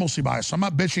same normalcy bias. So I'm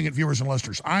not bitching at viewers and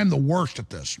listeners. I'm the worst at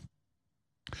this.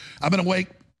 I've been awake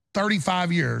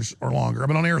 35 years or longer. I've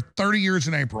been on air 30 years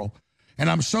in April. And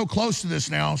I'm so close to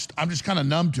this now, I'm just kind of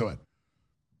numb to it.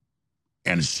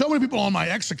 And so many people on my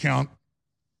X account,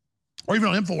 or even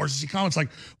on Infowars, see comments like,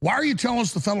 why are you telling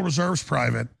us the Federal Reserve's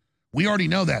private? We already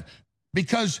know that.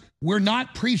 Because we're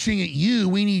not preaching at you.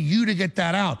 We need you to get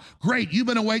that out. Great, you've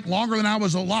been awake longer than I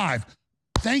was alive.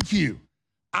 Thank you.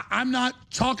 I'm not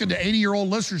talking to 80-year-old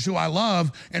listeners who I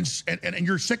love, and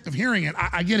you're sick of hearing it.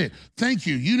 I get it. Thank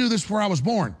you. You knew this before I was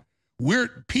born.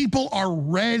 People are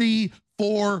ready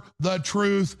for the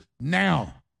truth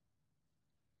now.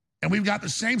 And we've got the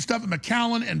same stuff in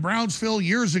McAllen and Brownsville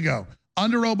years ago,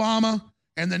 under Obama,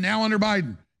 and then now under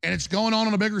Biden. And it's going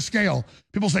on a bigger scale.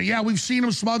 People say, yeah, we've seen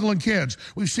them smuggling kids.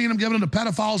 We've seen them giving them to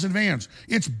pedophiles in vans.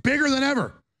 It's bigger than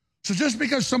ever. So just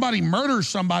because somebody murders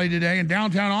somebody today in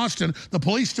downtown Austin, the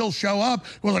police still show up.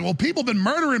 We're like, well, people have been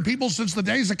murdering people since the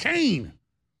days of Cain.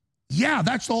 Yeah,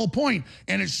 that's the whole point.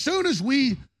 And as soon as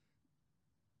we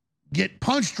get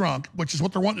punch drunk, which is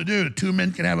what they're wanting to do, the two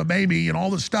men can have a baby and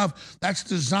all this stuff, that's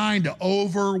designed to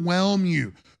overwhelm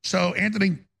you. So,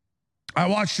 Anthony, I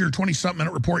watched your 20-something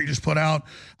minute report you just put out.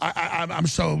 I'm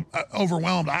so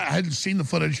overwhelmed. I hadn't seen the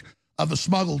footage of the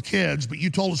smuggled kids, but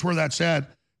you told us where that's at.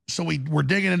 So we're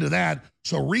digging into that.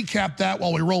 So recap that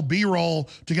while we roll B-roll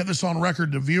to get this on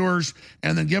record to viewers,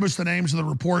 and then give us the names of the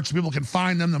reports so people can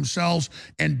find them themselves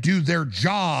and do their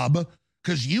job,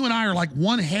 because you and I are like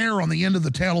one hair on the end of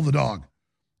the tail of the dog,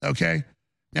 okay?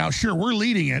 Now, sure, we're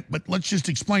leading it, but let's just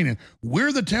explain it.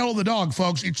 We're the tail of the dog,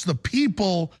 folks. It's the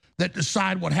people that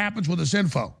decide what happens with this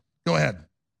info. Go ahead.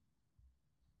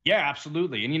 Yeah,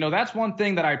 absolutely. And, you know, that's one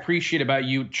thing that I appreciate about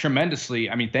you tremendously.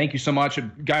 I mean, thank you so much.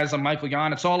 Guys, I'm Michael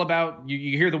Yon. It's all about,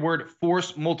 you hear the word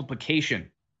force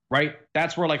multiplication, right?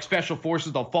 That's where, like, special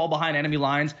forces, they'll fall behind enemy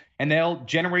lines and they'll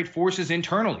generate forces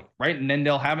internally, right? And then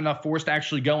they'll have enough force to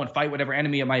actually go and fight whatever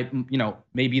enemy it might,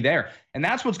 may be there. And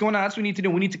that's what's going on. That's what we need to do.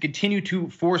 We need to continue to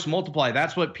force multiply.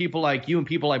 That's what people like you and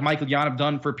people like Michael Yon have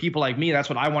done for people like me. That's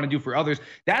what I want to do for others.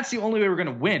 That's the only way we're going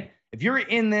to win. If you're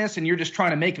in this and you're just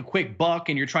trying to make a quick buck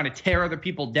and you're trying to tear other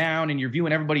people down and you're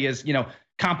viewing everybody as,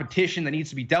 competition that needs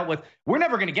to be dealt with, we're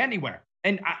never going to get anywhere.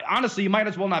 And honestly, you might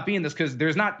as well not be in this, because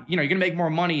there's not, you're going to make more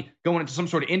money going into some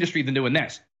sort of industry than doing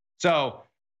this. So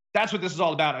that's what this is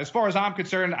all about. As far as I'm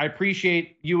concerned, I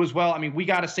appreciate you as well. I mean, we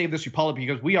got to save this republic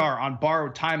because we are on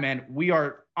borrowed time, man. We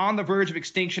are on the verge of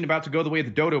extinction, about to go the way of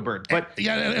the dodo bird. But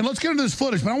and let's get into this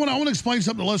footage. But I want to explain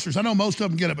something to listeners. I know most of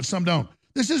them get it, but some don't.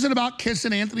 This isn't about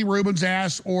kissing Anthony Rubin's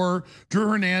ass or Drew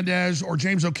Hernandez or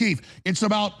James O'Keefe. It's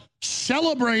about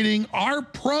celebrating our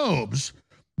probes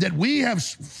that we have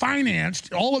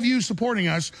financed, all of you supporting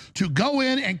us, to go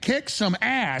in and kick some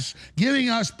ass, giving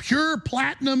us pure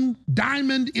platinum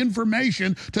diamond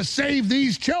information to save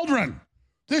these children.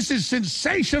 This is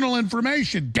sensational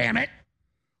information, damn it.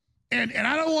 And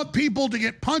I don't want people to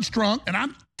get punch drunk, and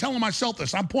I'm telling myself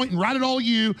this. I'm pointing right at all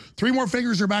you. 3 more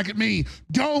fingers are back at me.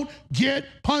 Don't get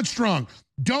punch drunk.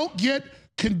 Don't get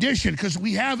conditioned, because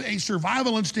we have a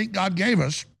survival instinct God gave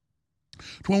us.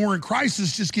 When we're in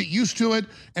crisis, just get used to it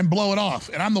and blow it off.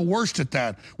 And I'm the worst at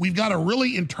that. We've got to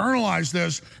really internalize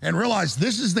this and realize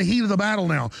this is the heat of the battle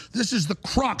now. This is the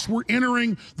crux. We're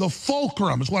entering the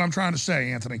fulcrum is what I'm trying to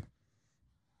say, Anthony.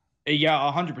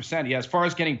 Yeah, 100%. Yeah, as far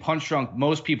as getting punch drunk,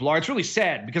 most people are. It's really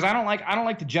sad, because I don't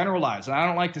like to generalize, and I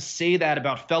don't like to say that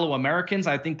about fellow Americans.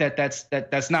 I think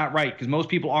that's not right, because most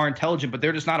people are intelligent, but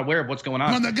they're just not aware of what's going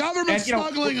on. When the government's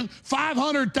smuggling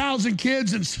 500,000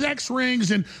 kids in sex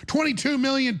rings and 22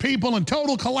 million people and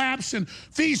total collapse and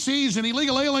feces and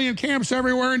illegal alien camps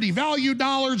everywhere and devalued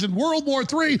dollars and World War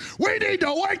III, we need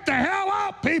to wake the hell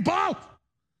up, people.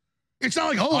 It's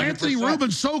not like, oh, 100%. Anthony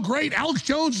Rubin's so great, Alex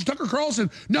Jones and Tucker Carlson.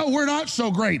 No, we're not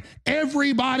so great.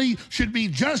 Everybody should be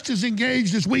just as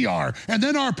engaged as we are, and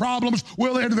then our problems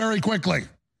will end very quickly.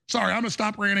 Sorry, I'm going to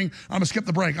stop ranting. I'm going to skip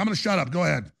the break. I'm going to shut up. Go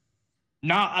ahead.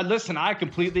 No, listen, I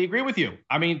completely agree with you.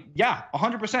 I mean, yeah,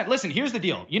 100%. Listen, here's the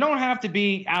deal. You don't have to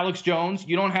be Alex Jones.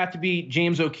 You don't have to be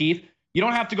James O'Keefe. You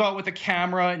don't have to go out with a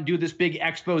camera and do this big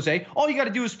expose. All you got to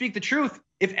do is speak the truth.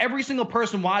 If every single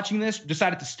person watching this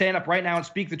decided to stand up right now and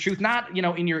speak the truth, not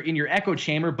in your echo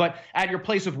chamber, but at your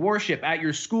place of worship, at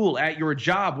your school, at your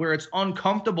job, where it's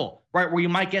uncomfortable, right, where you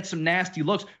might get some nasty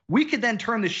looks, we could then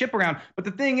turn the ship around. But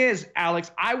the thing is,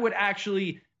 Alex, I would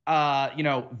actually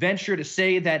venture to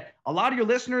say that a lot of your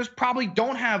listeners probably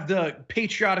don't have the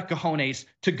patriotic cojones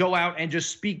to go out and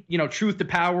just speak truth to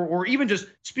power, or even just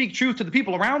speak truth to the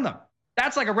people around them.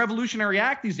 That's like a revolutionary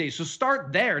act these days. So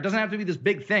start there. It doesn't have to be this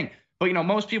big thing. But, you know,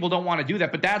 most people don't want to do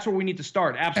that. But that's where we need to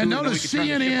start. Absolutely. And notice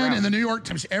CNN and the New York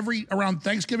Times around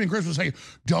Thanksgiving, Christmas say,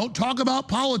 don't talk about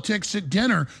politics at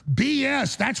dinner.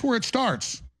 BS. That's where it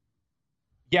starts.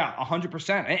 Yeah, 100%.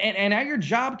 And at your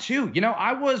job, too. You know,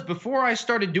 before I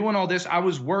started doing all this, I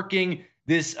was working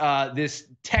this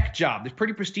tech job, this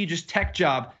pretty prestigious tech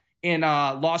job in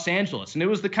Los Angeles. And it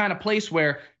was the kind of place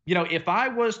where, you know, if I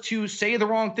was to say the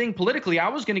wrong thing politically, I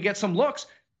was going to get some looks.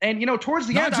 And, you know, towards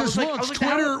the end, I was like,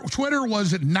 Twitter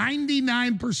was at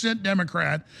 99%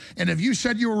 Democrat. And if you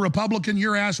said you were a Republican,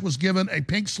 your ass was given a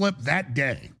pink slip that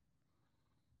day.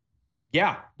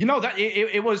 Yeah. You know, that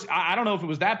it was, I don't know if it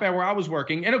was that bad where I was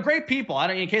working. And great people.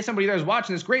 In case somebody there is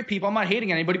watching this, great people. I'm not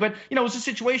hating anybody. But, you know, it was a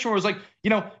situation where it was like,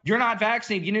 you know, you're not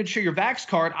vaccinated. You need to show your vax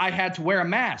card. I had to wear a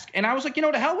mask. And I was like, you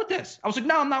know, to hell with this. I was like,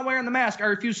 no, I'm not wearing the mask. I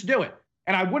refuse to do it.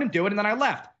 And I wouldn't do it. And then I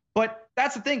left. But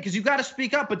that's the thing, because you've got to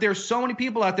speak up. But there's so many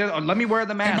people out there. Oh, let me wear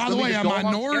the mask. And by the way, a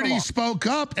minority spoke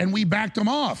up and we backed them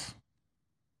off.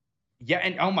 Yeah.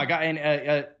 And oh, my God.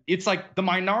 And it's like the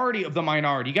minority of the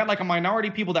minority. You got like a minority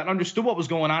of people that understood what was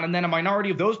going on. And then a minority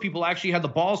of those people actually had the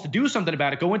balls to do something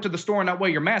about it. Go into the store and not wear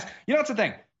your mask. You know, that's the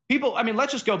thing. People, I mean,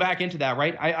 let's just go back into that,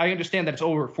 right? I understand that it's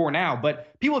over for now,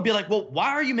 but people would be like, well,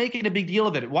 why are you making a big deal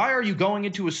of it? Why are you going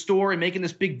into a store and making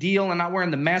this big deal and not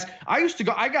wearing the mask? I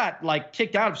got like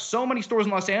kicked out of so many stores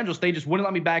in Los Angeles. They just wouldn't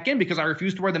let me back in because I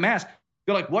refused to wear the mask.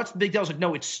 They're like, what's the big deal? I was like,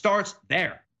 no, it starts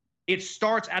there. It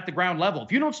starts at the ground level.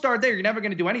 If you don't start there, you're never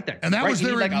going to do anything. And that was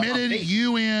their admitted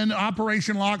UN,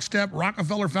 Operation Lockstep,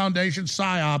 Rockefeller Foundation,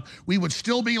 PSYOP. We would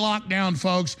still be locked down,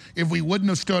 folks, if we wouldn't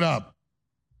have stood up.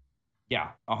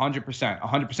 Yeah, 100%,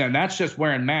 100%. That's just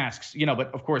wearing masks, you know,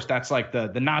 but of course that's like the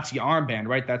Nazi armband,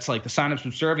 right? That's like the sign of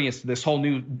subservience to this whole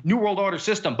new world order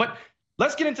system. But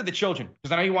let's get into the children,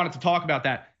 because I know you wanted to talk about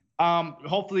that.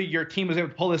 Hopefully your team was able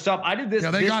to pull this up. I did this.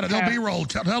 Yeah, they got it. They'll be rolled.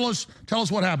 Tell us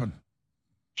what happened.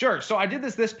 Sure. So I did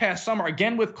this past summer,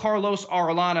 again with Carlos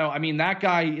Arellano. I mean, that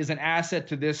guy is an asset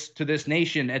to this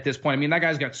nation at this point. I mean, that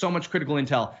guy's got so much critical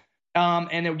intel.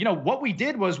 And you know, what we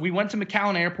did was we went to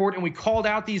McAllen Airport and we called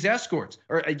out these escorts,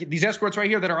 or these escorts right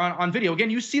here that are on video. Again,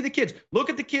 you see the kids. Look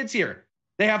at the kids here.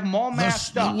 They have them all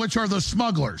masked up. Which are the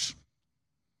smugglers?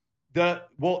 The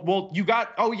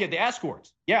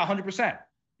escorts. Yeah, 100%.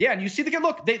 Yeah, and you see the kid.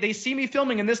 Look, they see me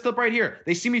filming in this clip right here.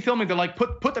 They see me filming. They're like,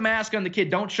 put the mask on the kid.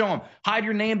 Don't show him. Hide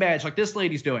your name badge like this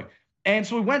lady's doing. And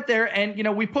so we went there and, you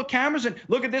know, we put cameras in.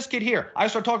 Look at this kid here. I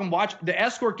start talking, watch. The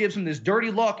escort gives him this dirty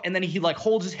look, and then he like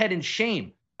holds his head in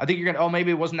shame. I think you're going to,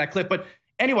 maybe it wasn't that clip. But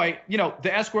anyway, you know,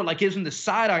 the escort like gives him the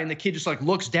side eye, and the kid just like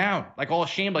looks down, like all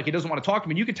ashamed, like he doesn't want to talk to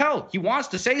him. And you can tell he wants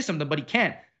to say something, but he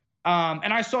can't.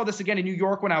 And I saw this again in New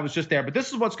York when I was just there. But this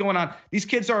is what's going on. These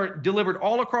kids are delivered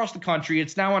all across the country.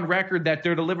 It's now on record that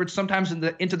they're delivered sometimes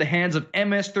into the hands of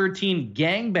MS-13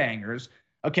 gangbangers,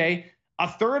 okay? A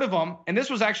third of them, and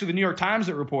this was actually the New York Times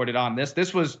that reported on this.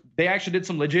 They actually did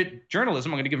some legit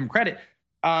journalism. I'm going to give them credit.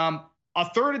 A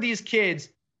third of these kids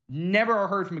never are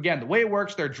heard from again. The way it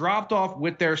works, they're dropped off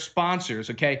with their sponsors,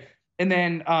 okay? And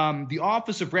then the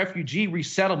Office of Refugee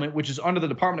Resettlement, which is under the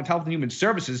Department of Health and Human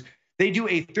Services, they do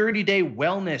a 30-day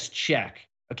wellness check,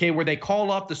 okay, where they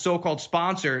call up the so-called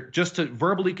sponsor just to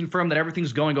verbally confirm that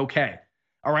everything's going okay,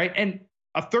 all right? And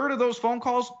a third of those phone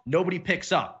calls, nobody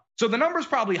picks up. So the number's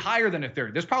probably higher than a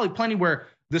third. There's probably plenty where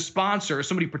the sponsor,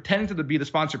 somebody pretending to be the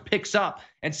sponsor, picks up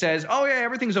and says, oh, yeah,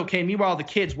 everything's okay. Meanwhile, the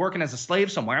kid's working as a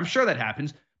slave somewhere. I'm sure that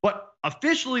happens. But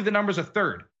officially, the number's a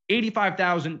third.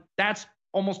 85,000. That's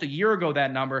almost a year ago,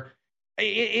 that number.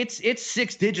 It's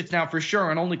 6 digits now for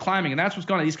sure and only climbing. And that's what's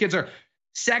going on. These kids are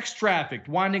sex trafficked,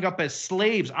 winding up as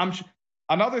slaves.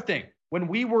 Another thing.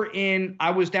 When I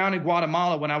was down in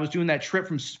Guatemala when I was doing that trip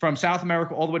from South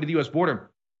America all the way to the U.S. border.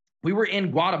 We were in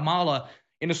Guatemala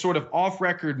in a sort of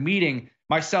off-record meeting,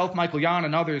 myself, Michael Yan,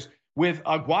 and others, with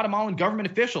Guatemalan government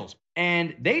officials.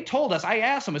 And they told us, I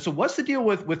asked them, I said, what's the deal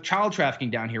with child trafficking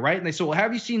down here, right? And they said, well,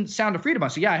 have you seen Sound of Freedom? I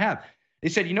said, yeah, I have. They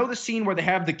said, you know the scene where they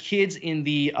have the kids in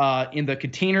the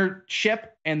container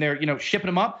ship and they're, you know, shipping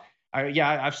them up?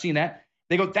 Yeah, I've seen that.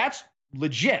 They go, that's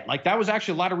legit. Like, that was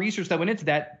actually a lot of research that went into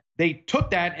that. They took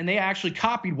that and they actually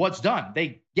copied what's done.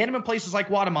 They get them in places like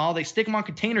Guatemala, they stick them on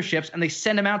container ships, and they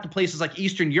send them out to places like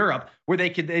Eastern Europe where they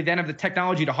then have the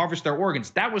technology to harvest their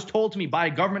organs. That was told to me by a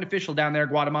government official down there in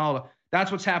Guatemala.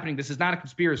 That's what's happening. This is not a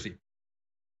conspiracy.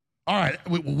 All right.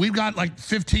 We've got like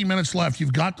 15 minutes left.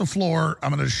 You've got the floor.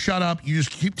 I'm going to shut up. You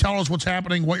just keep telling us what's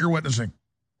happening, what you're witnessing.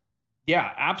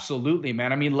 Yeah, absolutely,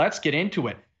 man. I mean, let's get into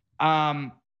it.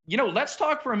 You know, let's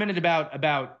talk for a minute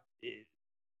about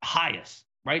HIAS.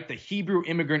 Right, the Hebrew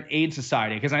Immigrant Aid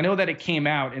Society, because I know that it came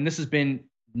out, and this has been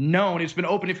known, it's been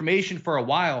open information for a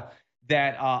while,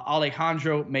 that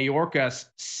Alejandro Mayorkas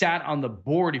sat on the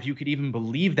board, if you could even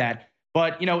believe that.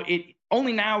 But, it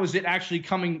only now is it actually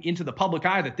coming into the public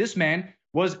eye that this man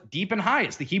was deep in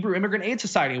HIAS, the Hebrew Immigrant Aid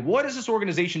Society. What does this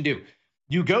organization do?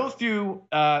 You go through,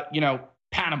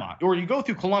 Panama, or you go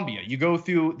through Colombia, you go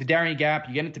through the Darien Gap,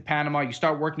 you get into Panama, you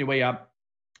start working your way up.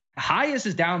 HIAS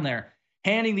is down there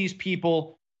handing these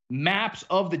people maps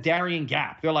of the Darien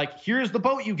Gap. They're like, here's the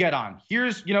boat you get on.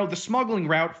 Here's, the smuggling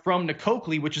route from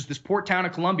Nacocli, which is this port town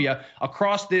of Colombia,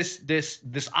 across this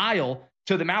isle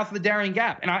to the mouth of the Darien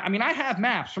Gap. And I have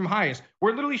maps from HIAS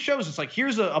where it literally shows it's like,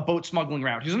 here's a boat smuggling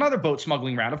route. Here's another boat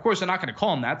smuggling route. Of course, they're not going to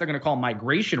call them that. They're going to call them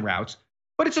migration routes,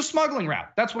 but it's a smuggling route.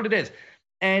 That's what it is.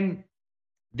 And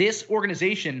this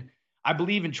organization, I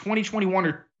believe in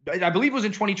 2021,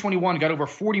 got over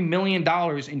 $40 million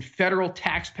in federal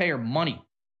taxpayer money.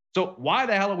 So why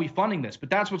the hell are we funding this? But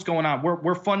that's what's going on.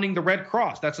 We're funding the Red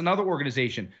Cross. That's another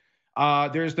organization.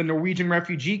 There's the Norwegian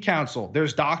Refugee Council.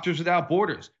 There's Doctors Without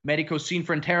Borders, Médicos Sin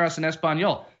Fronteras en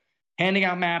Español, handing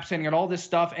out maps, handing out all this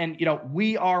stuff. And,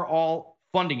 we are all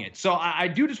funding it. So I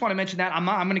do just want to mention that. I'm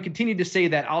going to continue to say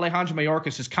that Alejandro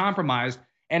Mayorkas is compromised.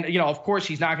 And, of course,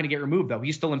 he's not going to get removed, though.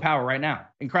 He's still in power right now.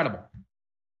 Incredible.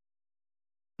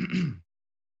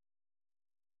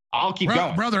 I'll keep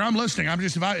going. Brother, I'm listening. I'm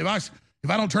just, if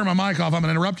I don't turn my mic off, I'm going to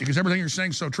interrupt you because everything you're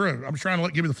saying is so true. I'm trying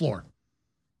to give you the floor.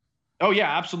 Oh,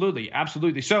 yeah, absolutely.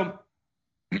 Absolutely. So,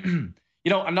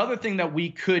 another thing that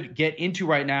we could get into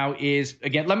right now is,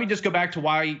 again, let me just go back to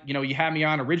why, you had me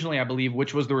on originally, I believe,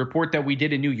 which was the report that we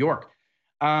did in New York.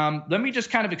 Let me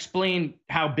just kind of explain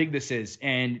how big this is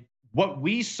and what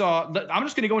we saw. I'm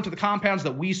just going to go into the compounds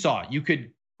that we saw. You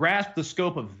could grasp the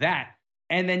scope of that.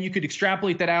 And then you could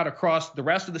extrapolate that out across the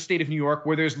rest of the state of New York,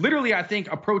 where there's literally, I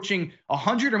think, approaching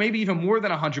 100 or maybe even more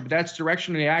than 100, but that's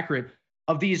directionally accurate,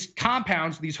 of these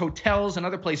compounds, these hotels and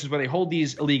other places where they hold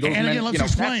these illegals. And again, let's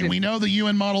explain. We know the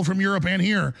UN model from Europe and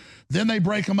here. Then they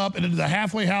break them up into the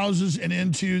halfway houses and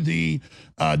into the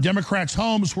Democrats'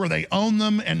 homes where they own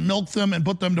them and milk them and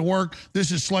put them to work.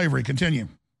 This is slavery. Continue.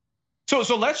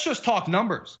 So let's just talk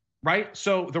numbers, right?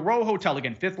 So the Row Hotel,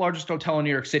 again, 5th largest hotel in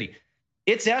New York City.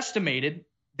 It's estimated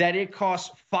that it costs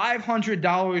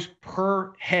 $500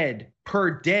 per head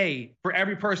per day for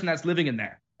every person that's living in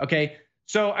there. Okay.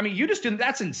 So, you just didn't,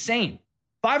 that's insane.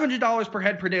 $500 per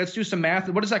head per day. Let's do some math.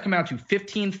 What does that come out to?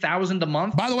 $15,000 a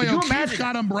month? By the way, O'Keefe's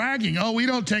got them bragging. Oh, we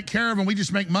don't take care of them. We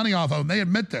just make money off of them. They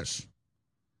admit this.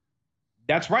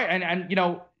 That's right. And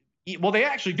well, they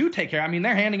actually do take care.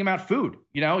 They're handing them out food.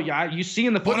 You see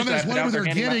in the footage. Whatever they're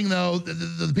getting, though,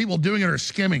 the people doing it are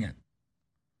skimming it.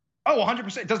 Oh,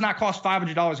 100%. It does not cost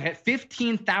 $500 a head.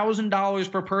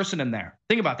 $15,000 per person in there.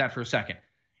 Think about that for a second.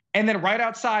 And then right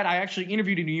outside, I actually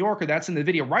interviewed a New Yorker. That's in the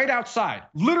video. Right outside,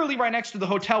 literally right next to the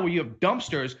hotel where you have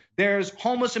dumpsters, there's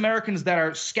homeless Americans that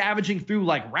are scavenging through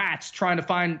like rats trying to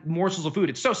find morsels of food.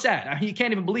 It's so sad. You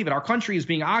can't even believe it. Our country is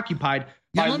being occupied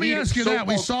by let me ask you that.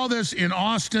 We saw this in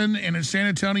Austin and in San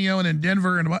Antonio and in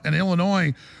Denver and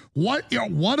Illinois. What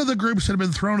are the groups that have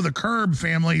been thrown to the curb,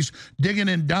 families digging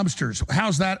in dumpsters?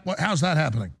 How's that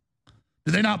happening?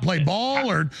 Did they not play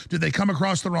ball, or did they come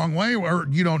across the wrong way, or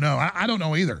you don't know? I don't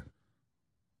know either.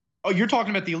 Oh, you're talking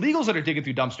about the illegals that are digging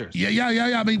through dumpsters.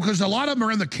 Yeah. Because a lot of them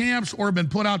are in the camps or have been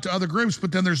put out to other groups,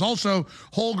 but then there's also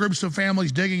whole groups of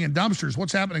families digging in dumpsters.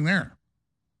 What's happening there?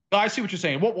 I see what you're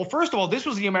saying. Well, first of all, this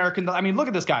was the American. Look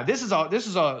at this guy. This is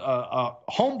a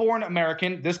homeborn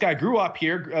American. This guy grew up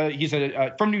here. He's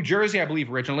from New Jersey, I believe,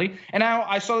 originally. And now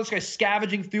I saw this guy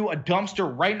scavenging through a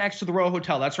dumpster right next to the Row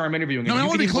Hotel. That's where I'm interviewing him. No, I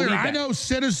want to be clear. I know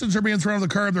citizens are being thrown to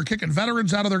the curb. They're kicking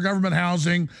veterans out of their government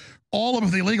housing. All of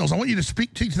the illegals. I want you to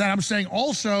speak to that. I'm saying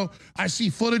also I see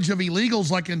footage of illegals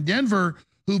like in Denver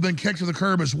who've been kicked to the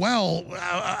curb as well.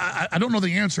 I don't know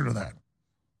the answer to that.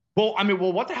 Well,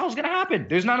 what the hell's going to happen?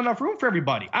 There's not enough room for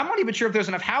everybody. I'm not even sure if there's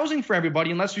enough housing for everybody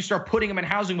unless we start putting them in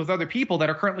housing with other people that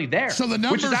are currently there. So the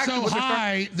number's so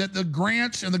high that the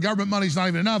grants and the government money's not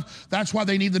even enough. That's why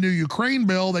they need the new Ukraine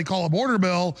bill they call a border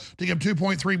bill to give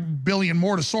 $2.3 billion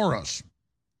more to Soros.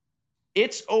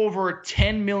 It's over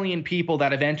 10 million people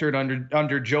that have entered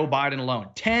under Joe Biden alone.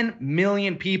 10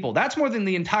 million people. That's more than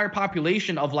the entire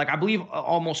population of, I believe,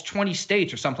 almost 20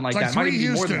 states or something like that. Like 3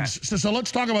 Houstons. So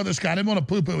let's talk about this guy. I didn't want to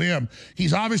poo-poo him.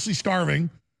 He's obviously starving.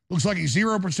 Looks like he's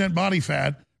 0% body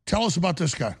fat. Tell us about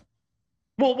this guy.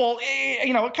 Well,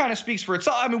 it kind of speaks for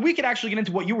itself. We could actually get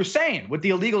into what you were saying with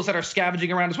the illegals that are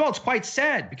scavenging around as well. It's quite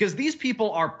sad because these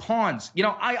people are pawns.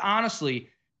 I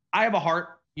have a heart.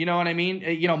 You know what I mean?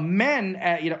 Men,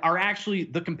 are actually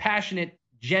the compassionate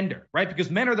gender, right?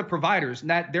 Because men are the providers, and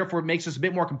that therefore makes us a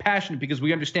bit more compassionate because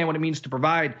we understand what it means to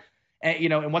provide you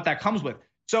know, and what that comes with.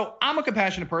 So I'm a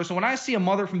compassionate person. When I see a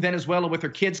mother from Venezuela with her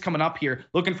kids coming up here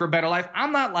looking for a better life,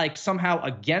 I'm not like somehow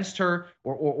against her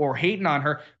or hating on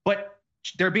her, but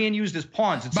they're being used as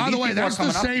pawns. By the way, that's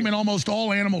the same in almost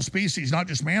all animal species, not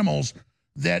just mammals,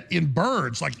 that in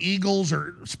birds like eagles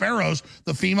or sparrows,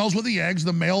 the females with the eggs,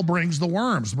 the male brings the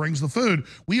worms, brings the food.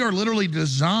 We are literally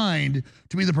designed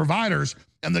to be the providers,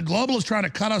 and the globalists trying to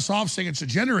cut us off saying it's a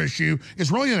gender issue is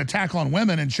really an attack on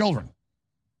women and children.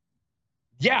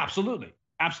 Yeah, absolutely.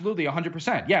 Absolutely,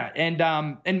 100%. Yeah,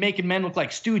 and making men look like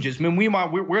stooges. I mean,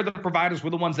 we're the providers. We're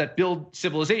the ones that build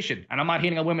civilization. And I'm not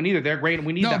hating on women either. They're great, and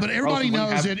we need them. No, but everybody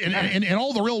knows it, and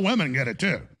all the real women get it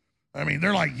too. I mean,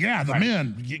 they're like, yeah, the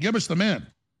men. Give us the men.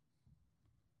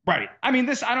 Right. I mean,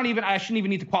 I shouldn't even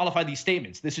need to qualify these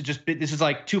statements. This is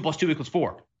like 2 + 2 =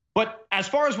 4. But as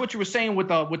far as what you were saying with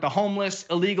the homeless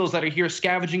illegals that are here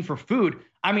scavenging for food,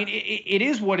 I mean, it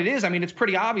is what it is. I mean, it's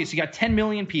pretty obvious. You got 10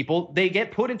 million people. They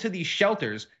get put into these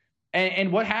shelters. And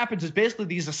what happens is basically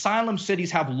these asylum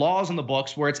cities have laws in the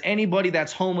books where it's anybody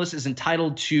that's homeless is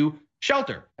entitled to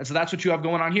shelter. And so that's what you have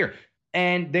going on here.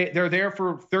 And they're there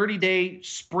for 30-day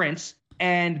sprints.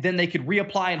 And then they could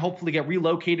reapply and hopefully get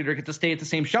relocated or get to stay at the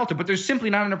same shelter. But there's simply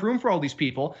not enough room for all these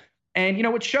people. And, you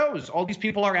know, it shows. All these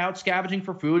people are out scavenging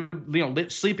for food, you know,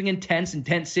 sleeping in tents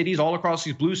cities all across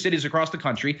these blue cities across the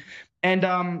country. And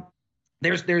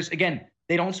there's again,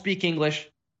 they don't speak English.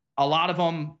 A lot of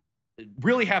them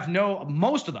really have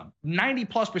most of them,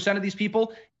 90+% of these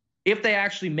people, if they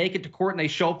actually make it to court and they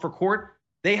show up for court,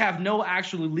 they have no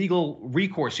actual legal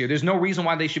recourse here. There's no reason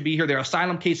why they should be here. Their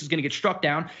asylum case is going to get struck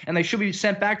down, and they should be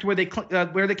sent back to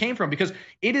where they came from, because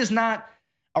it is not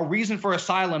a reason for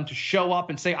asylum to show up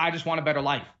and say, I just want a better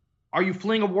life. Are you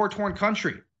fleeing a war-torn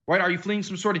country? Right? Are you fleeing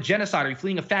some sort of genocide? Are you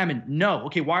fleeing a famine? No.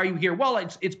 Okay, why are you here? Well,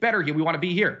 it's better here. We want to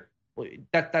be here. Well,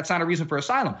 that's not a reason for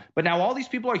asylum. But now all these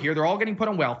people are here. They're all getting put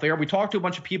on welfare. We talked to a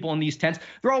bunch of people in these tents.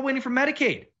 They're all waiting for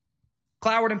Medicaid.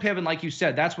 Cloward and Piven, like you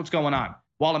said, that's what's going on,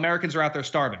 while Americans are out there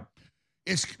starving.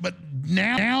 But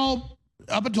now,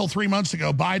 up until 3 months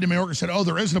ago, Biden and Mayorkas said, oh,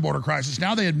 there isn't a border crisis.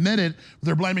 Now they admitted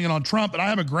they're blaming it on Trump. But I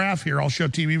have a graph here I'll show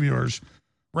TV viewers,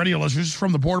 radio listeners. This is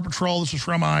from the Border Patrol. This is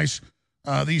from ICE.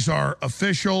 These are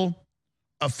official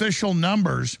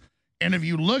numbers. And if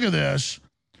you look at this,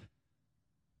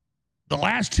 the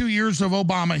last 2 years of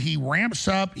Obama, he ramps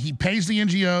up, he pays the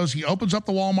NGOs, he opens up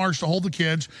the Walmarts to hold the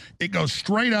kids. It goes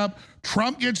straight up.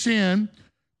 Trump gets in,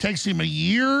 takes him a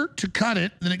year to cut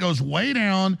it, then it goes way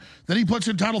down. Then he puts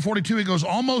in Title 42, it goes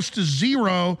almost to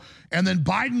zero, and then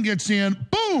Biden gets in,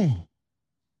 boom.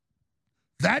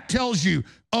 That tells you,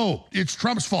 oh, it's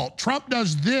Trump's fault. Trump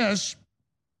does this,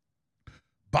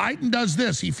 Biden does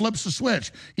this. He flips the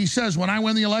switch. He says, when I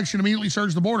win the election, immediately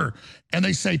surge the border. And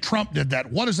they say Trump did that.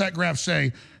 What does that graph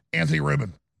say, Anthony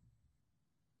Rubin?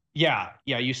 Yeah.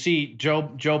 You see Joe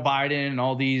Biden and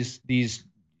all these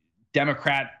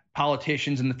Democrat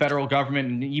politicians in the federal government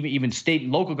and even state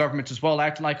and local governments as well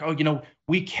acting like, oh, you know,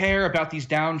 we care about these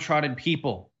downtrodden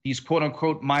people, these quote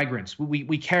unquote migrants.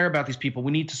 We care about these people.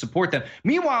 We need to support them.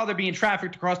 Meanwhile, they're being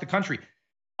trafficked across the country.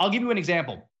 I'll give you an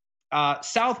example.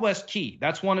 Southwest Key,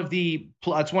 that's one of the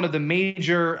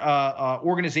major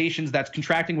organizations that's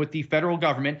contracting with the federal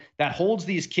government that holds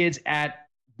these kids at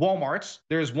Walmarts.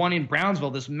 There's one in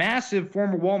Brownsville, this massive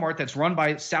former Walmart that's run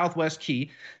by Southwest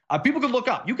Key. People could look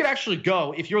up. You could actually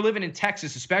go, if you're living in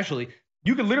Texas especially,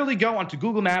 you could literally go onto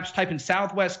Google Maps, type in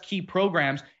Southwest Key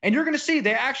programs, and you're going to see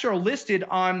they actually are listed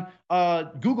on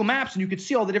Google Maps, and you could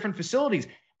see all the different facilities.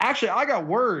 Actually, I got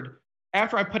word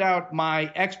after I put out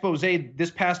my expose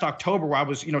this past October, where I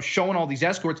was, showing all these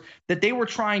escorts, that they were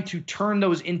trying to turn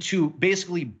those into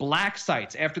basically black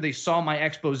sites after they saw my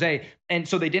expose, and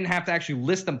so they didn't have to actually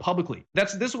list them publicly.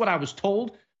 This is what I was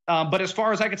told. But as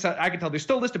far as I can tell, they're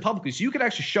still listed publicly, so you could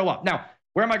actually show up. Now,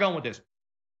 where am I going with this?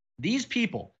 These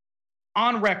people,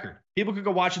 on record, people could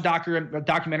go watch a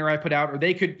documentary I put out, or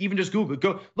they could even just Google,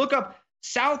 go look up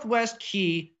Southwest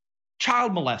Key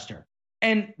child molester,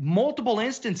 and multiple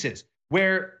instances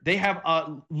where they have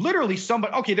literally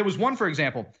somebody. Okay, there was one, for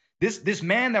example, this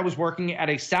man that was working at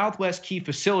a Southwest Key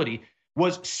facility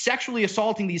was sexually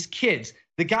assaulting these kids.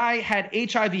 The guy had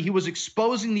HIV. He was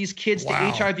exposing these kids to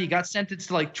HIV. Got sentenced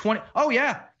to like 20. Oh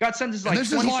yeah, got sentenced to like 20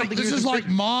 something years. This is like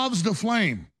Mobs to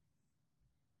Flame.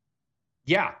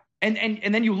 Yeah. And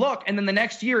then you look, and then the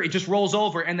next year it just rolls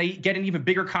over, and they get an even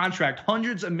bigger contract,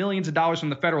 hundreds of millions of dollars from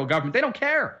the federal government. They don't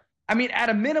care. I mean, at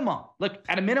a minimum.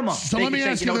 So let me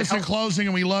ask you this in closing,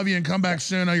 and we love you, and come back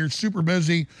soon. I know you're super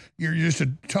busy. You're just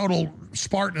a total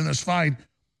Spartan in this fight.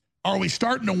 Are we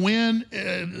starting to win?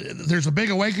 There's a big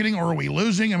awakening, or are we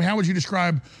losing? I mean, how would you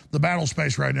describe the battle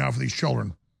space right now for these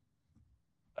children?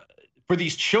 For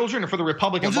these children or for the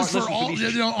Republican Party? Just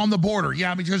for all, on the border.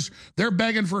 Yeah, because they're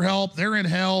begging for help. They're in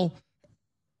hell.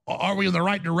 Are we in the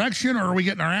right direction, or are we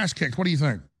getting our ass kicked? What do you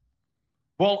think?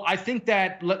 Well, I think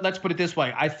that, let's put it this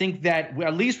way. I think that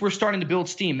at least we're starting to build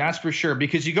steam, that's for sure.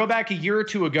 Because you go back a year or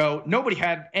two ago, nobody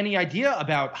had any idea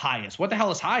about HIAS. What the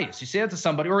hell is HIAS? You say that to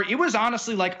somebody, or it was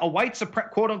honestly like a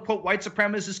quote-unquote white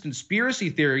supremacist conspiracy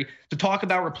theory to talk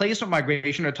about replacement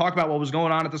migration or talk about what was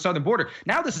going on at the southern border.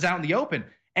 Now this is out in the open.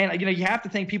 And, you have to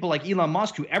thank people like Elon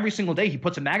Musk, who every single day he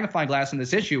puts a magnifying glass in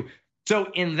this issue.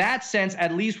 So in that sense,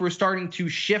 at least we're starting to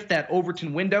shift that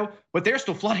Overton window, but they're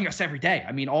still flooding us every day.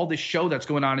 I mean, all this show that's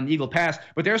going on in Eagle Pass,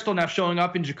 but they're still now showing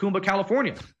up in Jacumba,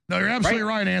 California. No, you're absolutely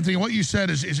right, Anthony. What you said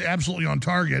is absolutely on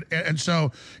target. And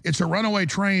so it's a runaway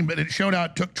train, but it showed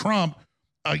out, took Trump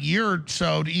a year or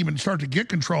so to even start to get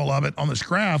control of it on this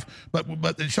graph. But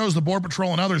it shows the Border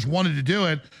Patrol and others wanted to do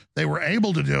it. They were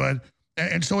able to do it.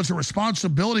 And so it's a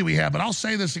responsibility we have. But I'll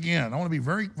say this again. I want to be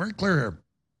very, very clear here.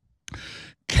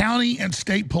 County and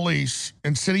state police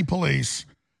and city police,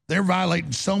 they're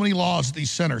violating so many laws at these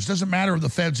centers. Doesn't matter if the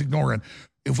feds ignore it.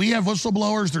 If we have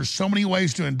whistleblowers, there's so many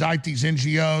ways to indict these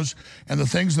NGOs and the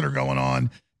things that are going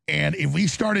on. And if we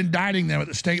start indicting them at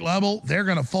the state level, they're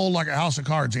going to fold like a house of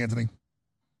cards, Anthony.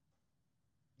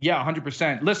 Yeah,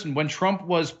 100%. Listen, when Trump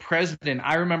was president,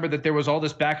 I remember that there was all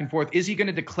this back and forth. Is he going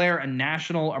to declare a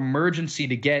national emergency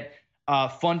to get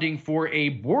funding for a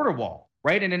border wall,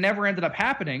 right? And it never ended up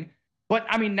happening. But,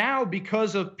 I mean, now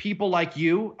because of people like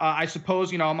you, I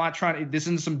suppose, I'm not trying to – this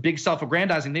isn't some big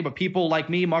self-aggrandizing thing, but people like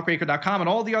me, muckraker.com, and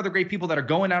all the other great people that are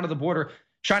going out of the border,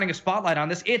 shining a spotlight on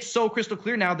this, it's so crystal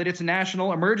clear now that it's a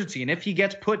national emergency. And if he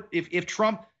gets if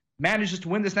Trump manages to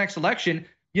win this next election,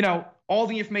 all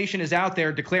the information is out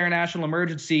there, declare a national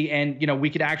emergency, and, we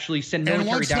could actually send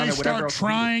military down there, whatever else. And once they start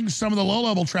trying some of the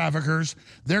low-level traffickers,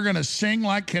 they're going to sing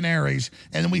like canaries,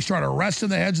 and then we start arresting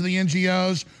the heads of the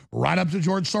NGOs right up to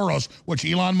George Soros, which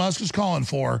Elon Musk is calling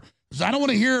for. Because I don't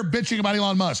want to hear bitching about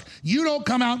Elon Musk. You don't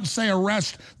come out and say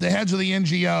arrest the heads of the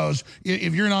NGOs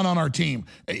if you're not on our team.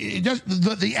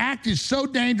 The act is so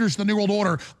dangerous, the New World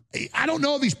Order. I don't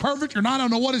know if he's perfect or not. I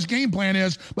don't know what his game plan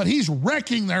is, but he's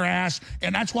wrecking their ass,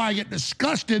 and that's why I get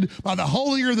disgusted by the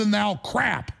holier-than-thou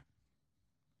crap.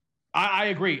 I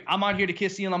agree. I'm on here to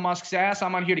kiss Elon Musk's ass.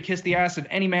 I'm on here to kiss the ass of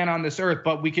any man on this earth,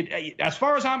 but we could, as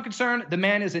far as I'm concerned, the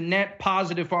man is a net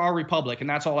positive for our republic, and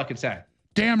that's all I can say.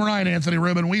 Damn right, Anthony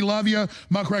Rubin. We love you.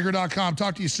 Muckraker.com.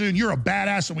 Talk to you soon. You're a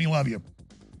badass, and we love you.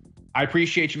 I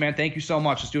appreciate you, man. Thank you so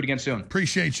much. Let's do it again soon.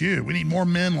 Appreciate you. We need more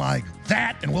men like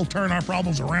that, and we'll turn our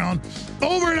problems around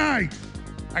overnight.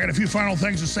 I got a few final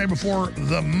things to say before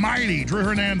the mighty Drew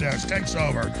Hernandez takes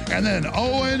over, and then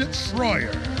Owen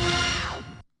Schroyer.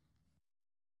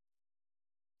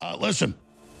 Listen,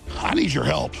 I need your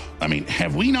help. I mean,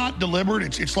 have we not delivered?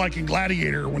 It's like in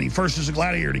Gladiator, when he first is a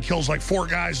gladiator, and he kills like 4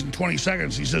 guys in 20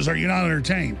 seconds. He says, are you not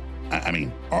entertained? I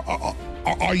mean,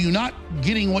 are you not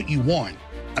getting what you want?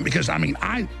 Because, I mean,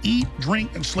 I eat,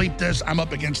 drink, and sleep this. I'm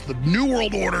up against the New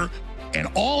World Order, and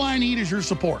all I need is your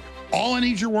support. All I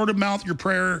need is your word of mouth, your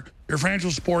prayer, your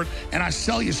financial support, and I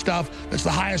sell you stuff that's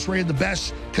the highest rated, the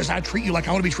best, because I treat you like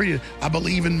I want to be treated. I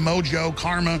believe in mojo,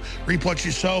 karma, reap what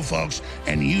you sow, folks,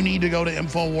 and you need to go to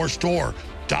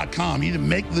InfoWarsStore.com. You need to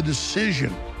make the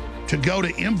decision to go to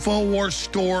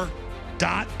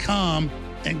InfoWarsStore.com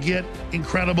and get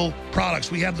incredible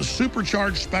products. We have the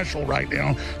Supercharged special right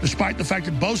now, despite the fact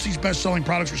that both these best-selling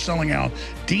products are selling out.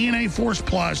 DNA Force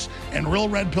Plus and Real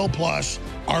Red Pill Plus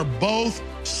are both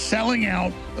selling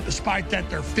out, but despite that,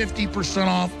 they're 50%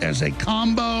 off as a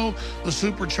combo. The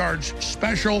Supercharged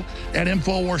special at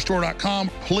InfoWarsStore.com.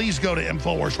 Please go to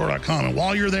InfoWarsStore.com, and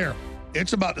while you're there,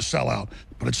 it's about to sell out,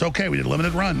 but it's okay. We did a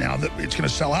limited run. Now that it's going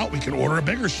to sell out, we can order a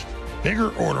bigger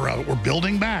order of it. We're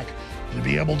building back to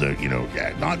be able to,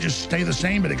 not just stay the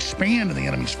same, but expand in the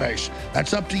enemy's face.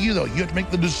 That's up to you, though. You have to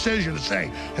make the decision to say,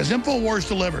 has InfoWars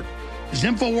delivered? Is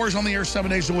InfoWars on the air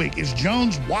 7 days a week? Is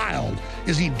Jones wild?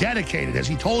 Is he dedicated? Has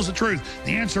he told us the truth?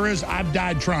 The answer is, I've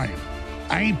died trying.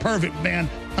 I ain't perfect, man.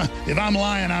 If I'm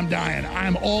lying, I'm dying.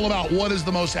 I'm all about what is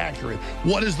the most accurate,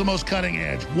 what is the most cutting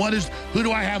edge, who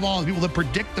do I have on, people that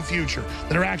predict the future,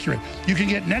 that are accurate. You can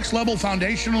get next level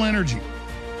foundational energy.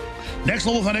 Next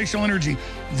level foundational energy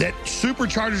that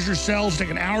supercharges your cells. Take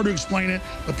an hour to explain it,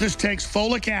 but this takes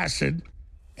folic acid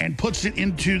and puts it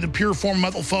into the pure form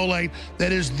of methylfolate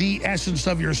that is the essence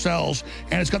of your cells,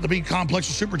 and it's got the B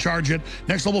complex to supercharge it.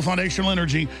 Next level foundational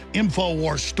energy,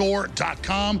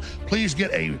 InfoWarsStore.com. Please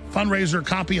get a fundraiser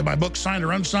copy of my book, signed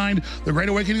or unsigned, The Great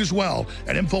Awakening, as well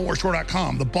at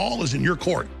InfoWarsStore.com. The ball is in your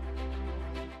court.